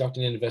 we conduct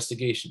an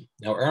investigation.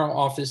 Now, our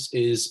office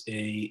is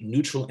a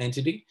neutral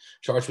entity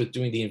charged with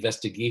doing the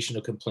investigation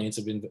of complaints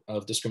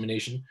of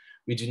discrimination.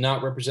 We do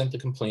not represent the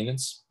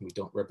complainants. We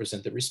don't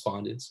represent the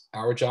respondents.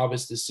 Our job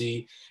is to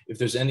see if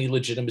there's any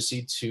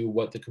legitimacy to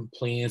what the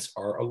complainants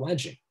are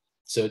alleging.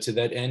 So to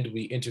that end,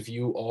 we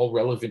interview all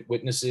relevant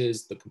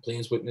witnesses, the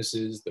complainants'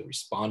 witnesses, the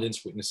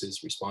respondents'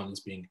 witnesses,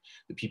 respondents being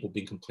the people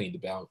being complained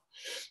about.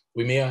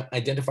 We may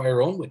identify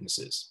our own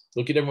witnesses,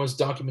 look at everyone's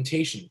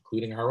documentation,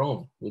 including our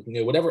own, looking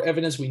at whatever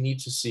evidence we need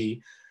to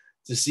see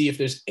if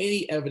there's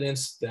any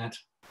evidence that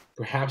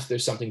perhaps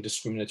there's something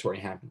discriminatory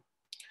happening.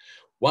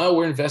 While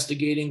we're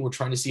investigating, we're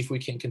trying to see if we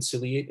can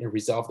conciliate and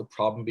resolve the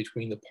problem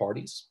between the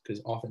parties,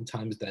 because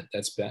oftentimes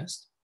that's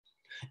best.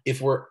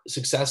 If we're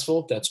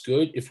successful, that's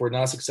good. If we're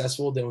not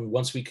successful, then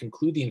once we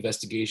conclude the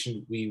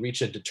investigation, we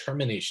reach a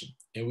determination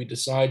and we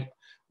decide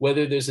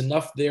whether there's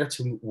enough there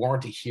to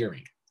warrant a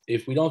hearing.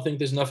 If we don't think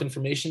there's enough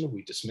information,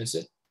 we dismiss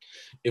it.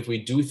 If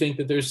we do think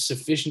that there's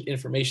sufficient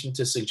information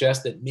to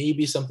suggest that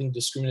maybe something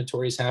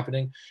discriminatory is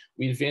happening,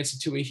 we advance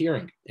it to a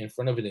hearing in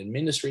front of an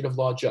administrative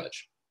law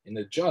judge. And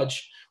the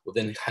judge will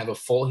then have a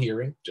full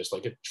hearing, just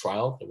like a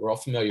trial that we're all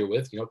familiar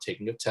with,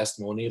 taking of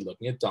testimony,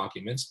 looking at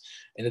documents.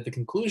 And at the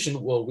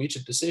conclusion, we'll reach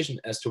a decision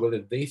as to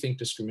whether they think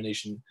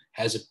discrimination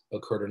has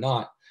occurred or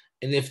not.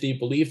 And if they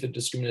believe that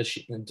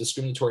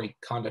discriminatory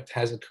conduct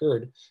has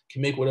occurred,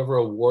 can make whatever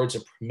awards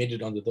are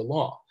permitted under the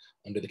law.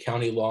 Under the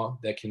county law,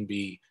 that can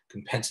be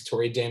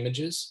compensatory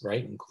damages,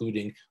 right?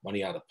 Including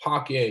money out of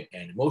pocket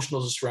and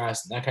emotional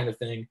distress and that kind of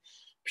thing.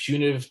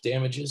 Punitive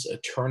damages,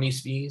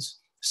 attorney's fees,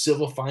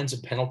 civil fines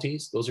and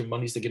penalties. Those are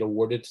monies that get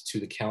awarded to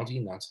the county,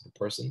 not to the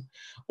person.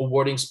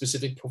 Ordering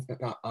specific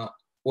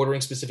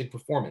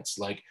performance,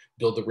 like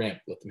build the ramp,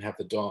 let them have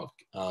the dog,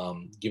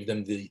 give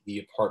them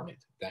the apartment,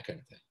 that kind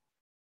of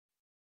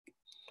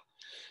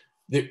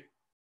thing.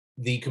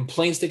 the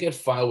complaints that get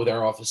filed with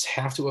our office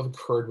have to have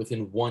occurred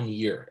within 1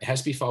 year. It has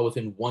to be filed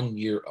within 1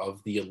 year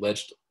of the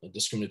alleged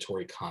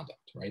discriminatory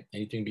conduct, right?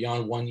 Anything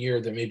beyond 1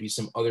 year, there may be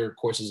some other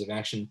courses of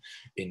action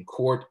in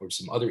court or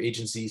some other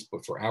agencies,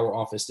 but for our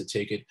office to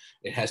take it,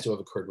 it has to have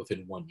occurred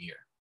within 1 year.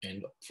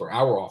 And for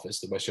our office,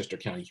 the Westchester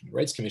County Human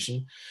Rights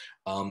Commission,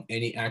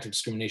 any act of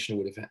discrimination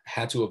would have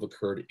had to have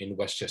occurred in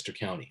Westchester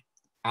County.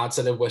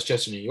 Outside of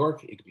Westchester, New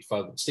York, it could be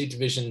filed with the State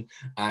Division.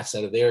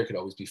 Outside of there, it could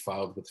always be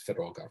filed with the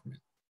federal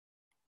government.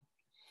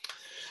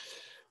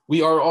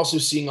 We are also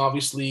seeing,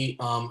 obviously,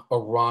 a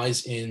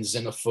rise in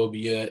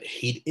xenophobia,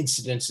 hate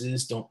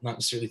incidences, not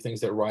necessarily things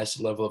that rise to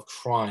the level of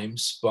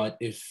crimes, but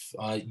if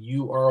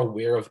you are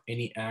aware of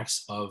any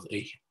acts of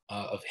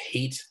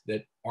hate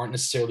that aren't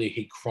necessarily a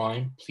hate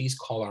crime, please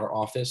call our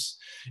office.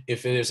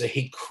 If it is a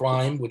hate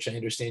crime, which I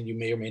understand you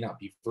may or may not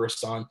be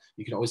versed on,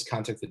 you can always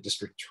contact the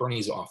district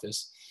attorney's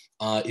office.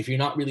 If you're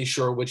not really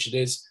sure which it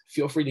is,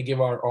 feel free to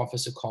give our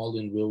office a call,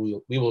 and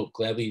we will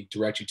gladly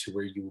direct you to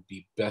where you will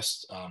be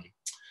best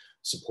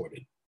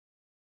supported.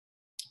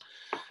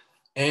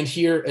 And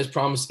here, as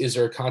promised, is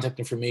our contact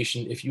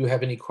information. If you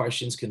have any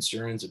questions,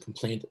 concerns, a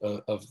complaint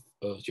of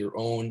your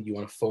own, you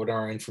want to forward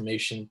our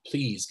information,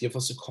 please give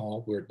us a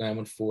call. We're at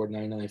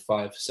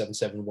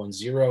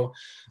 914-995-7710.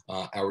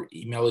 Our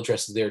email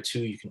address is there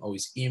too. You can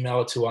always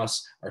email it to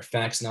us. Our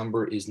fax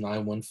number is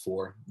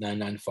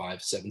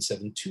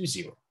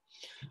 914-995-7720.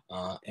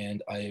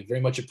 And I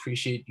very much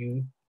appreciate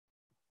you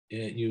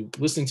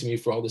listening to me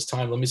for all this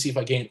time. Let me see if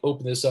I can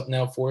open this up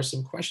now for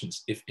some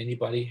questions, if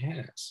anybody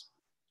has.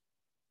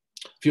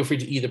 Feel free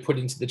to either put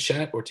it into the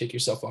chat or take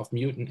yourself off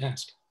mute and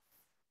ask.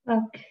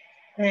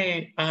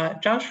 Okay,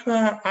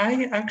 Joshua,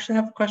 I actually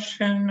have a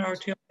question or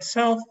two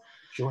myself.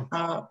 Sure.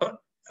 But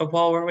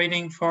while we're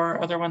waiting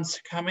for other ones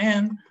to come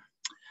in,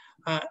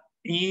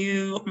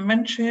 you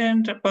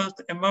mentioned both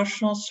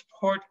emotional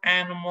support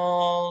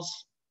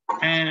animals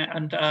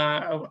and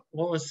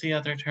what was the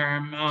other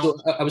term? So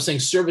I was saying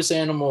service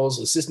animals,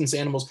 assistance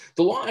animals.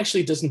 The law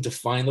actually doesn't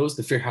define those,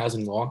 the fair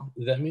housing law,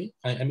 I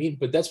mean,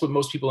 but that's what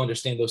most people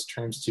understand those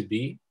terms to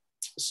be.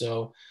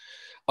 So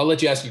I'll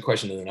let you ask your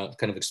question and then I'll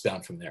kind of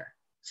expound from there.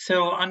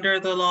 So under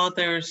the law,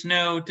 there's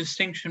no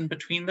distinction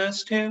between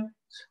those two?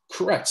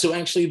 Correct. So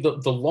actually the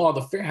law,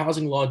 the fair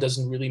housing law,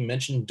 doesn't really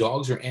mention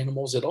dogs or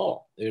animals at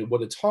all.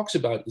 What it talks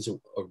about is a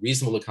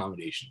reasonable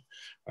accommodation,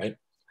 right?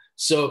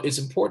 So it's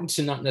important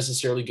to not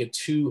necessarily get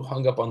too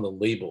hung up on the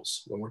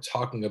labels when we're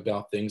talking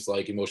about things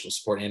like emotional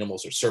support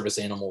animals or service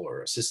animal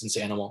or assistance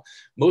animal.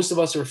 Most of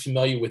us are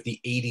familiar with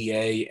the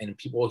ADA, and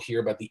people will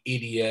hear about the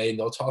ADA and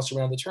they'll toss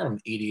around the term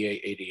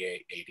ADA, ADA,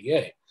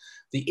 ADA.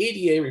 The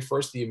ADA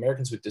refers to the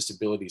Americans with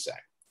Disabilities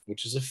Act,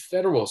 which is a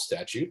federal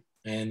statute,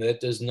 and that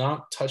does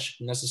not touch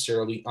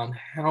necessarily on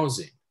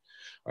housing.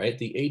 Right?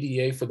 The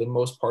ADA, for the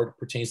most part,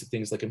 pertains to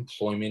things like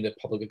employment,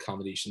 public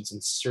accommodations,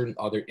 and certain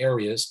other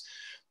areas.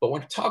 But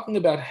when we're talking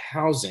about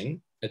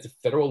housing at the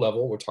federal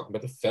level, we're talking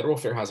about the Federal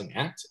Fair Housing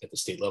Act. At the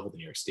state level, the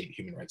New York State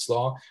Human Rights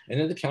Law,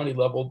 and at the county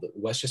level, the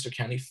Westchester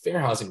County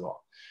Fair Housing Law.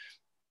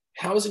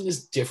 Housing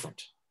is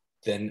different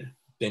than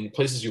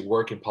places you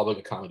work in public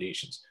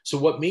accommodations. So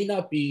what may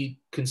not be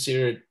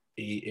considered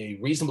a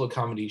reasonable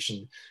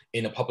accommodation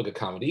in a public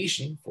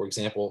accommodation, for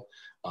example,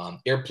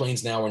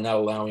 airplanes now are not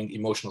allowing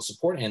emotional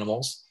support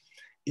animals,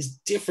 is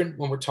different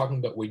when we're talking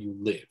about where you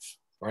live.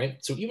 Right.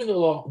 So even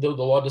though the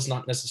law does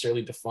not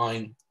necessarily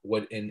define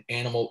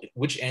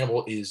which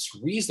animal is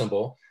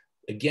reasonable,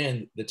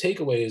 again, the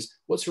takeaway is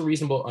what's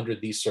reasonable under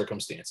these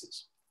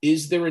circumstances?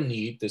 Is there a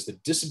need? Does the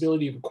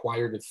disability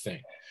require the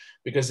thing?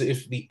 Because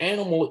if the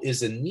animal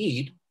is a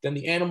need, then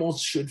the animal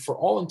should, for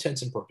all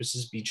intents and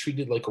purposes, be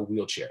treated like a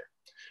wheelchair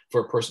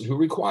for a person who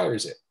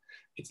requires it.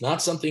 It's not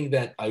something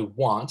that I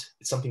want.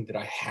 It's something that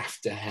I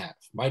have to have.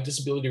 My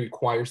disability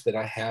requires that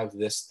I have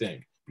this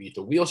thing. Be it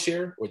the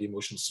wheelchair or the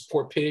emotional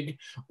support pig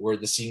or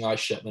the seeing eye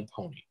Shetland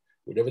pony.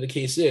 Whatever the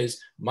case is,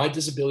 my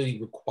disability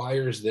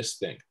requires this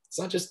thing. It's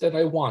not just that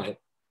I want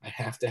it, I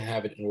have to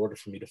have it in order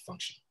for me to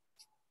function.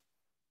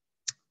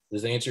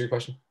 Does that answer your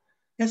question?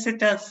 Yes, it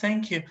does.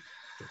 Thank you.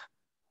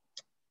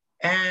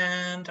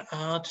 And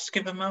I'll just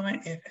give a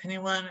moment if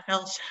anyone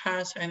else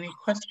has any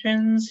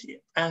questions.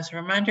 As a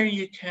reminder,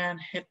 you can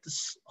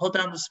hold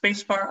down the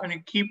space bar on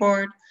your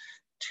keyboard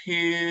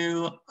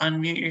to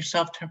unmute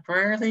yourself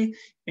temporarily.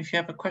 If you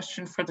have a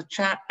question for the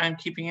chat, I'm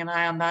keeping an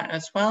eye on that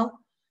as well.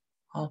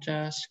 I'll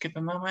just give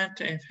a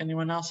moment if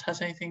anyone else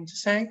has anything to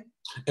say.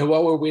 And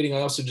while we're waiting,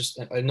 I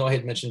know I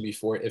had mentioned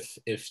before,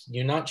 if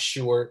you're not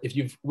sure, if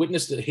you've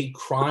witnessed a hate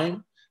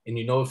crime and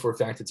you know for a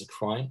fact it's a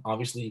crime,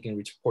 obviously you can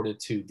report it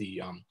to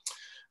the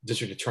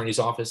district attorney's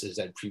office, as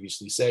I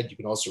previously said. You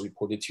can also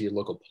report it to your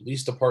local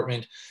police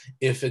department.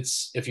 If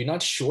you're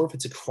not sure if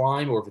it's a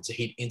crime or if it's a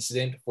hate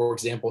incident, for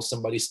example,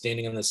 somebody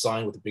standing on the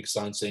sign with a big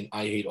sign saying,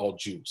 "I hate all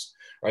Jews,"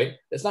 right?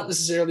 That's not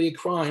necessarily a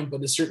crime,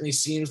 but it certainly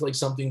seems like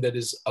something that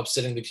is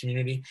upsetting the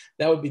community.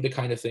 That would be the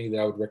kind of thing that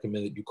I would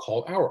recommend that you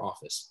call our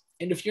office.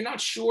 And if you're not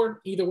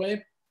sure, either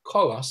way,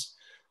 call us.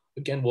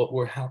 Again,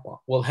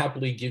 we'll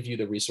happily give you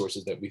the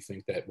resources that we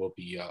think that will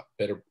be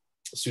better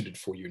suited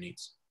for your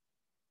needs.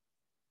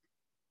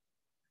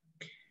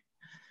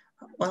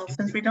 Well,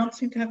 since we don't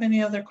seem to have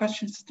any other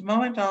questions at the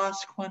moment, I'll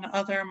ask one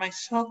other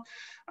myself.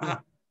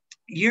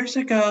 Years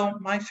ago,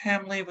 my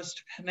family was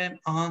dependent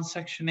on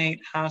Section 8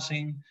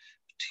 housing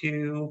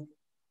to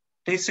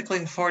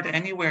basically afford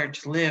anywhere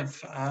to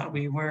live.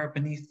 We were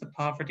beneath the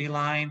poverty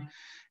line,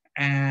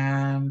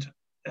 and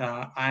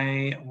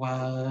I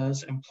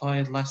was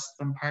employed less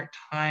than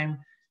part-time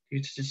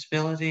due to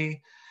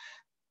disability.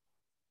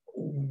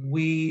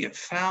 We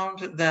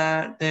found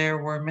that there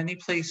were many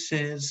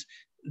places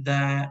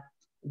that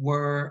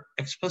were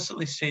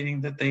explicitly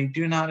stating that they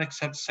do not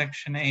accept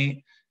Section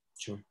 8.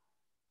 Sure.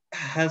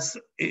 Has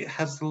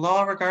the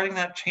law regarding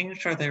that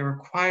changed? Are they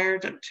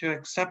required to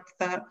accept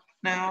that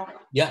now?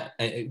 Yeah,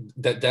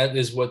 that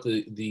is what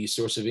the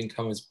source of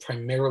income is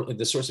primarily.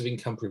 The source of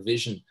income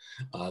provision,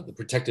 the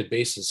protected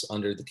basis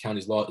under the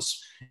county's law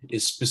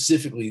is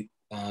specifically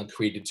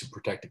created to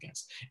protect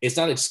against. It's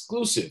not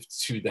exclusive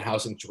to the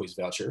Housing Choice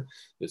Voucher,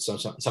 that's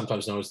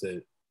sometimes known as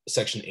the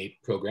Section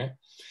 8 program.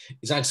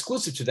 It's not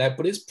exclusive to that,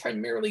 but it's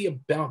primarily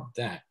about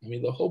that. I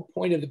mean, the whole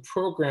point of the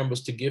program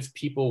was to give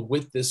people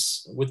with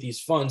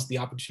these funds the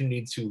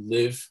opportunity to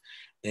live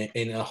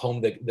in a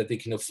home that they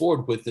can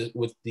afford with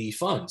the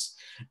funds.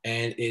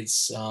 And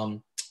it's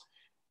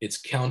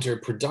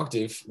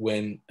counterproductive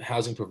when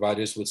housing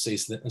providers would say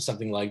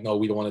something like, no,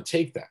 we don't want to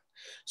take that.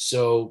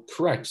 So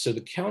correct. So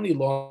the county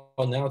law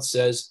now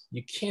says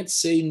you can't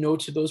say no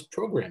to those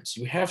programs.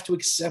 You have to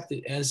accept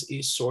it as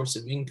a source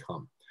of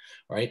income.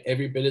 Right?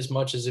 Every bit as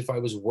much as if I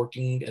was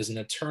working as an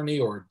attorney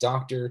or a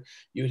doctor,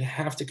 you would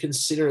have to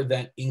consider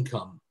that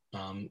income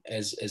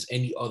as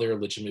any other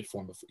legitimate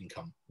form of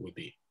income would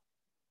be.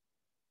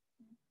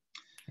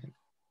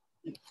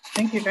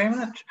 Thank you very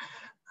much.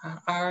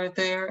 Are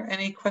there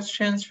any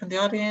questions from the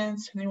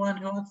audience? Anyone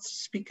who wants to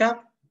speak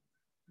up?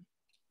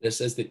 That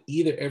says that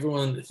either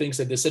everyone thinks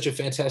that did such a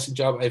fantastic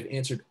job, I've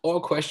answered all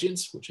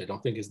questions, which I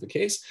don't think is the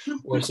case,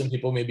 or some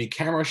people may be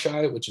camera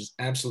shy, which is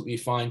absolutely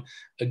fine.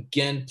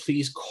 Again,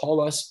 please call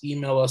us,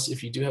 email us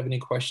if you do have any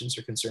questions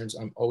or concerns.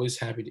 I'm always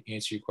happy to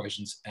answer your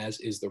questions,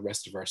 as is the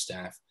rest of our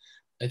staff.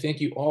 I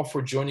thank you all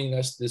for joining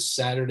us this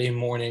Saturday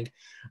morning.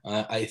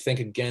 I thank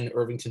again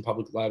Irvington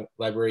Public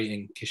Library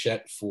and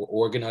Quichette for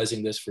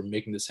organizing this, for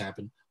making this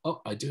happen.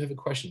 Oh, I do have a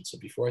question. So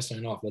before I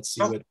sign off, let's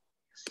see what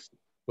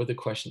the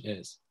question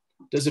is.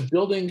 Does a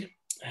building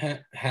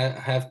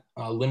have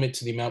a limit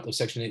to the amount of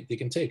Section 8 they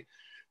can take?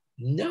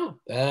 No.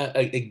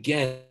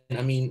 Again,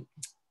 I mean,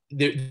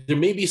 there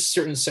may be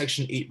certain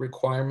Section 8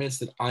 requirements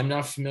that I'm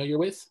not familiar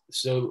with.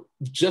 So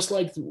just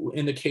like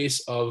in the case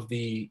of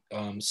the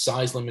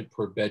size limit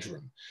per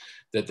bedroom,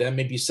 that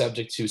may be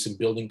subject to some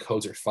building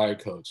codes or fire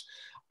codes.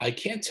 I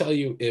can't tell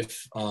you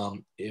if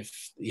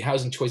the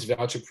Housing Choice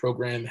Voucher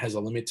program has a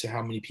limit to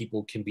how many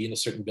people can be in a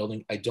certain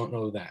building. I don't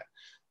know that.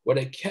 What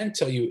I can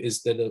tell you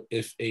is that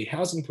if a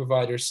housing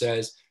provider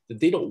says that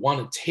they don't want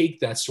to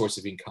take that source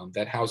of income,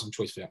 that Housing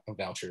Choice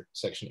Voucher,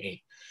 Section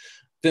 8,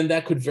 then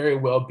that could very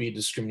well be a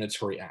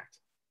discriminatory act.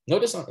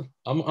 Notice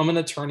I'm an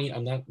attorney.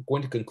 I'm not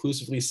going to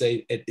conclusively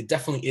say it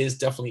definitely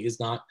is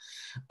not.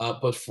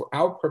 But for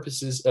our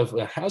purposes, if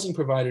a housing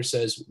provider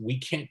says we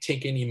can't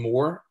take any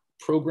more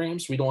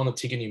programs, we don't want to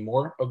take any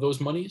more of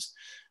those monies,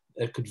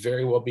 that could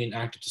very well be an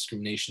act of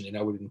discrimination. And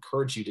I would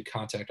encourage you to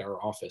contact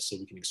our office so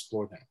we can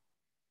explore that.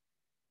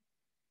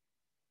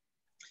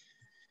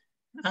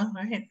 All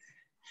right.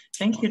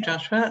 Thank you,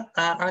 Joshua.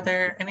 Are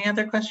there any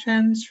other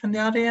questions from the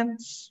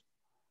audience?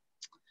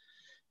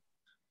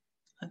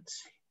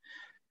 Let's see.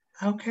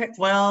 Okay,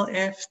 well,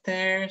 if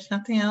there's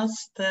nothing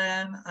else,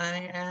 then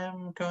I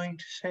am going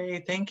to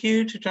say thank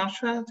you to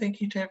Joshua. Thank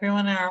you to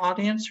everyone in our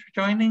audience for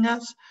joining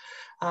us.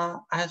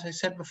 As I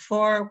said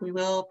before, we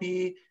will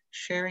be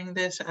sharing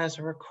this as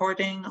a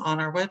recording on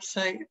our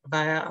website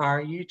via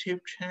our YouTube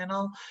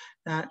channel.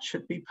 That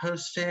should be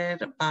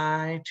posted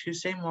by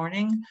Tuesday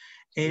morning.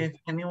 If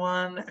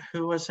anyone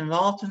who was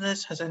involved in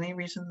this has any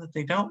reason that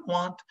they don't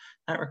want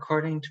that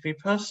recording to be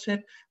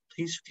posted,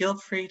 please feel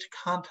free to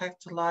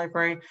contact the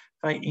library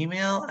by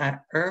email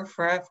at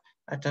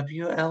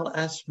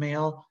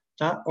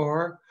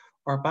irvref@wlsmail.org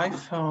or by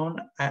phone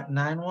at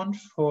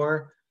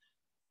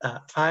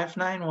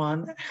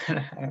 914-591, and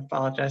I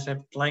apologize, I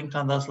blanked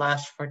on those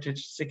last 4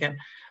 digits again,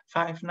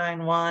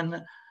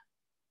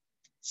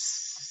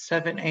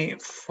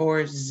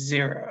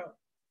 591-7840.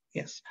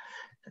 Yes.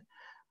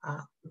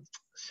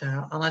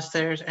 So unless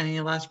there's any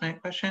last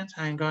minute questions,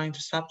 I'm going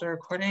to stop the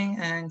recording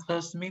and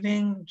close the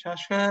meeting.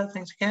 Joshua,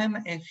 thanks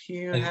again. If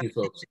you Thank you,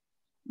 folks.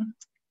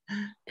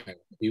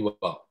 Be well.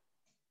 All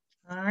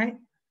right.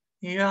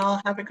 You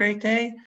all have a great day.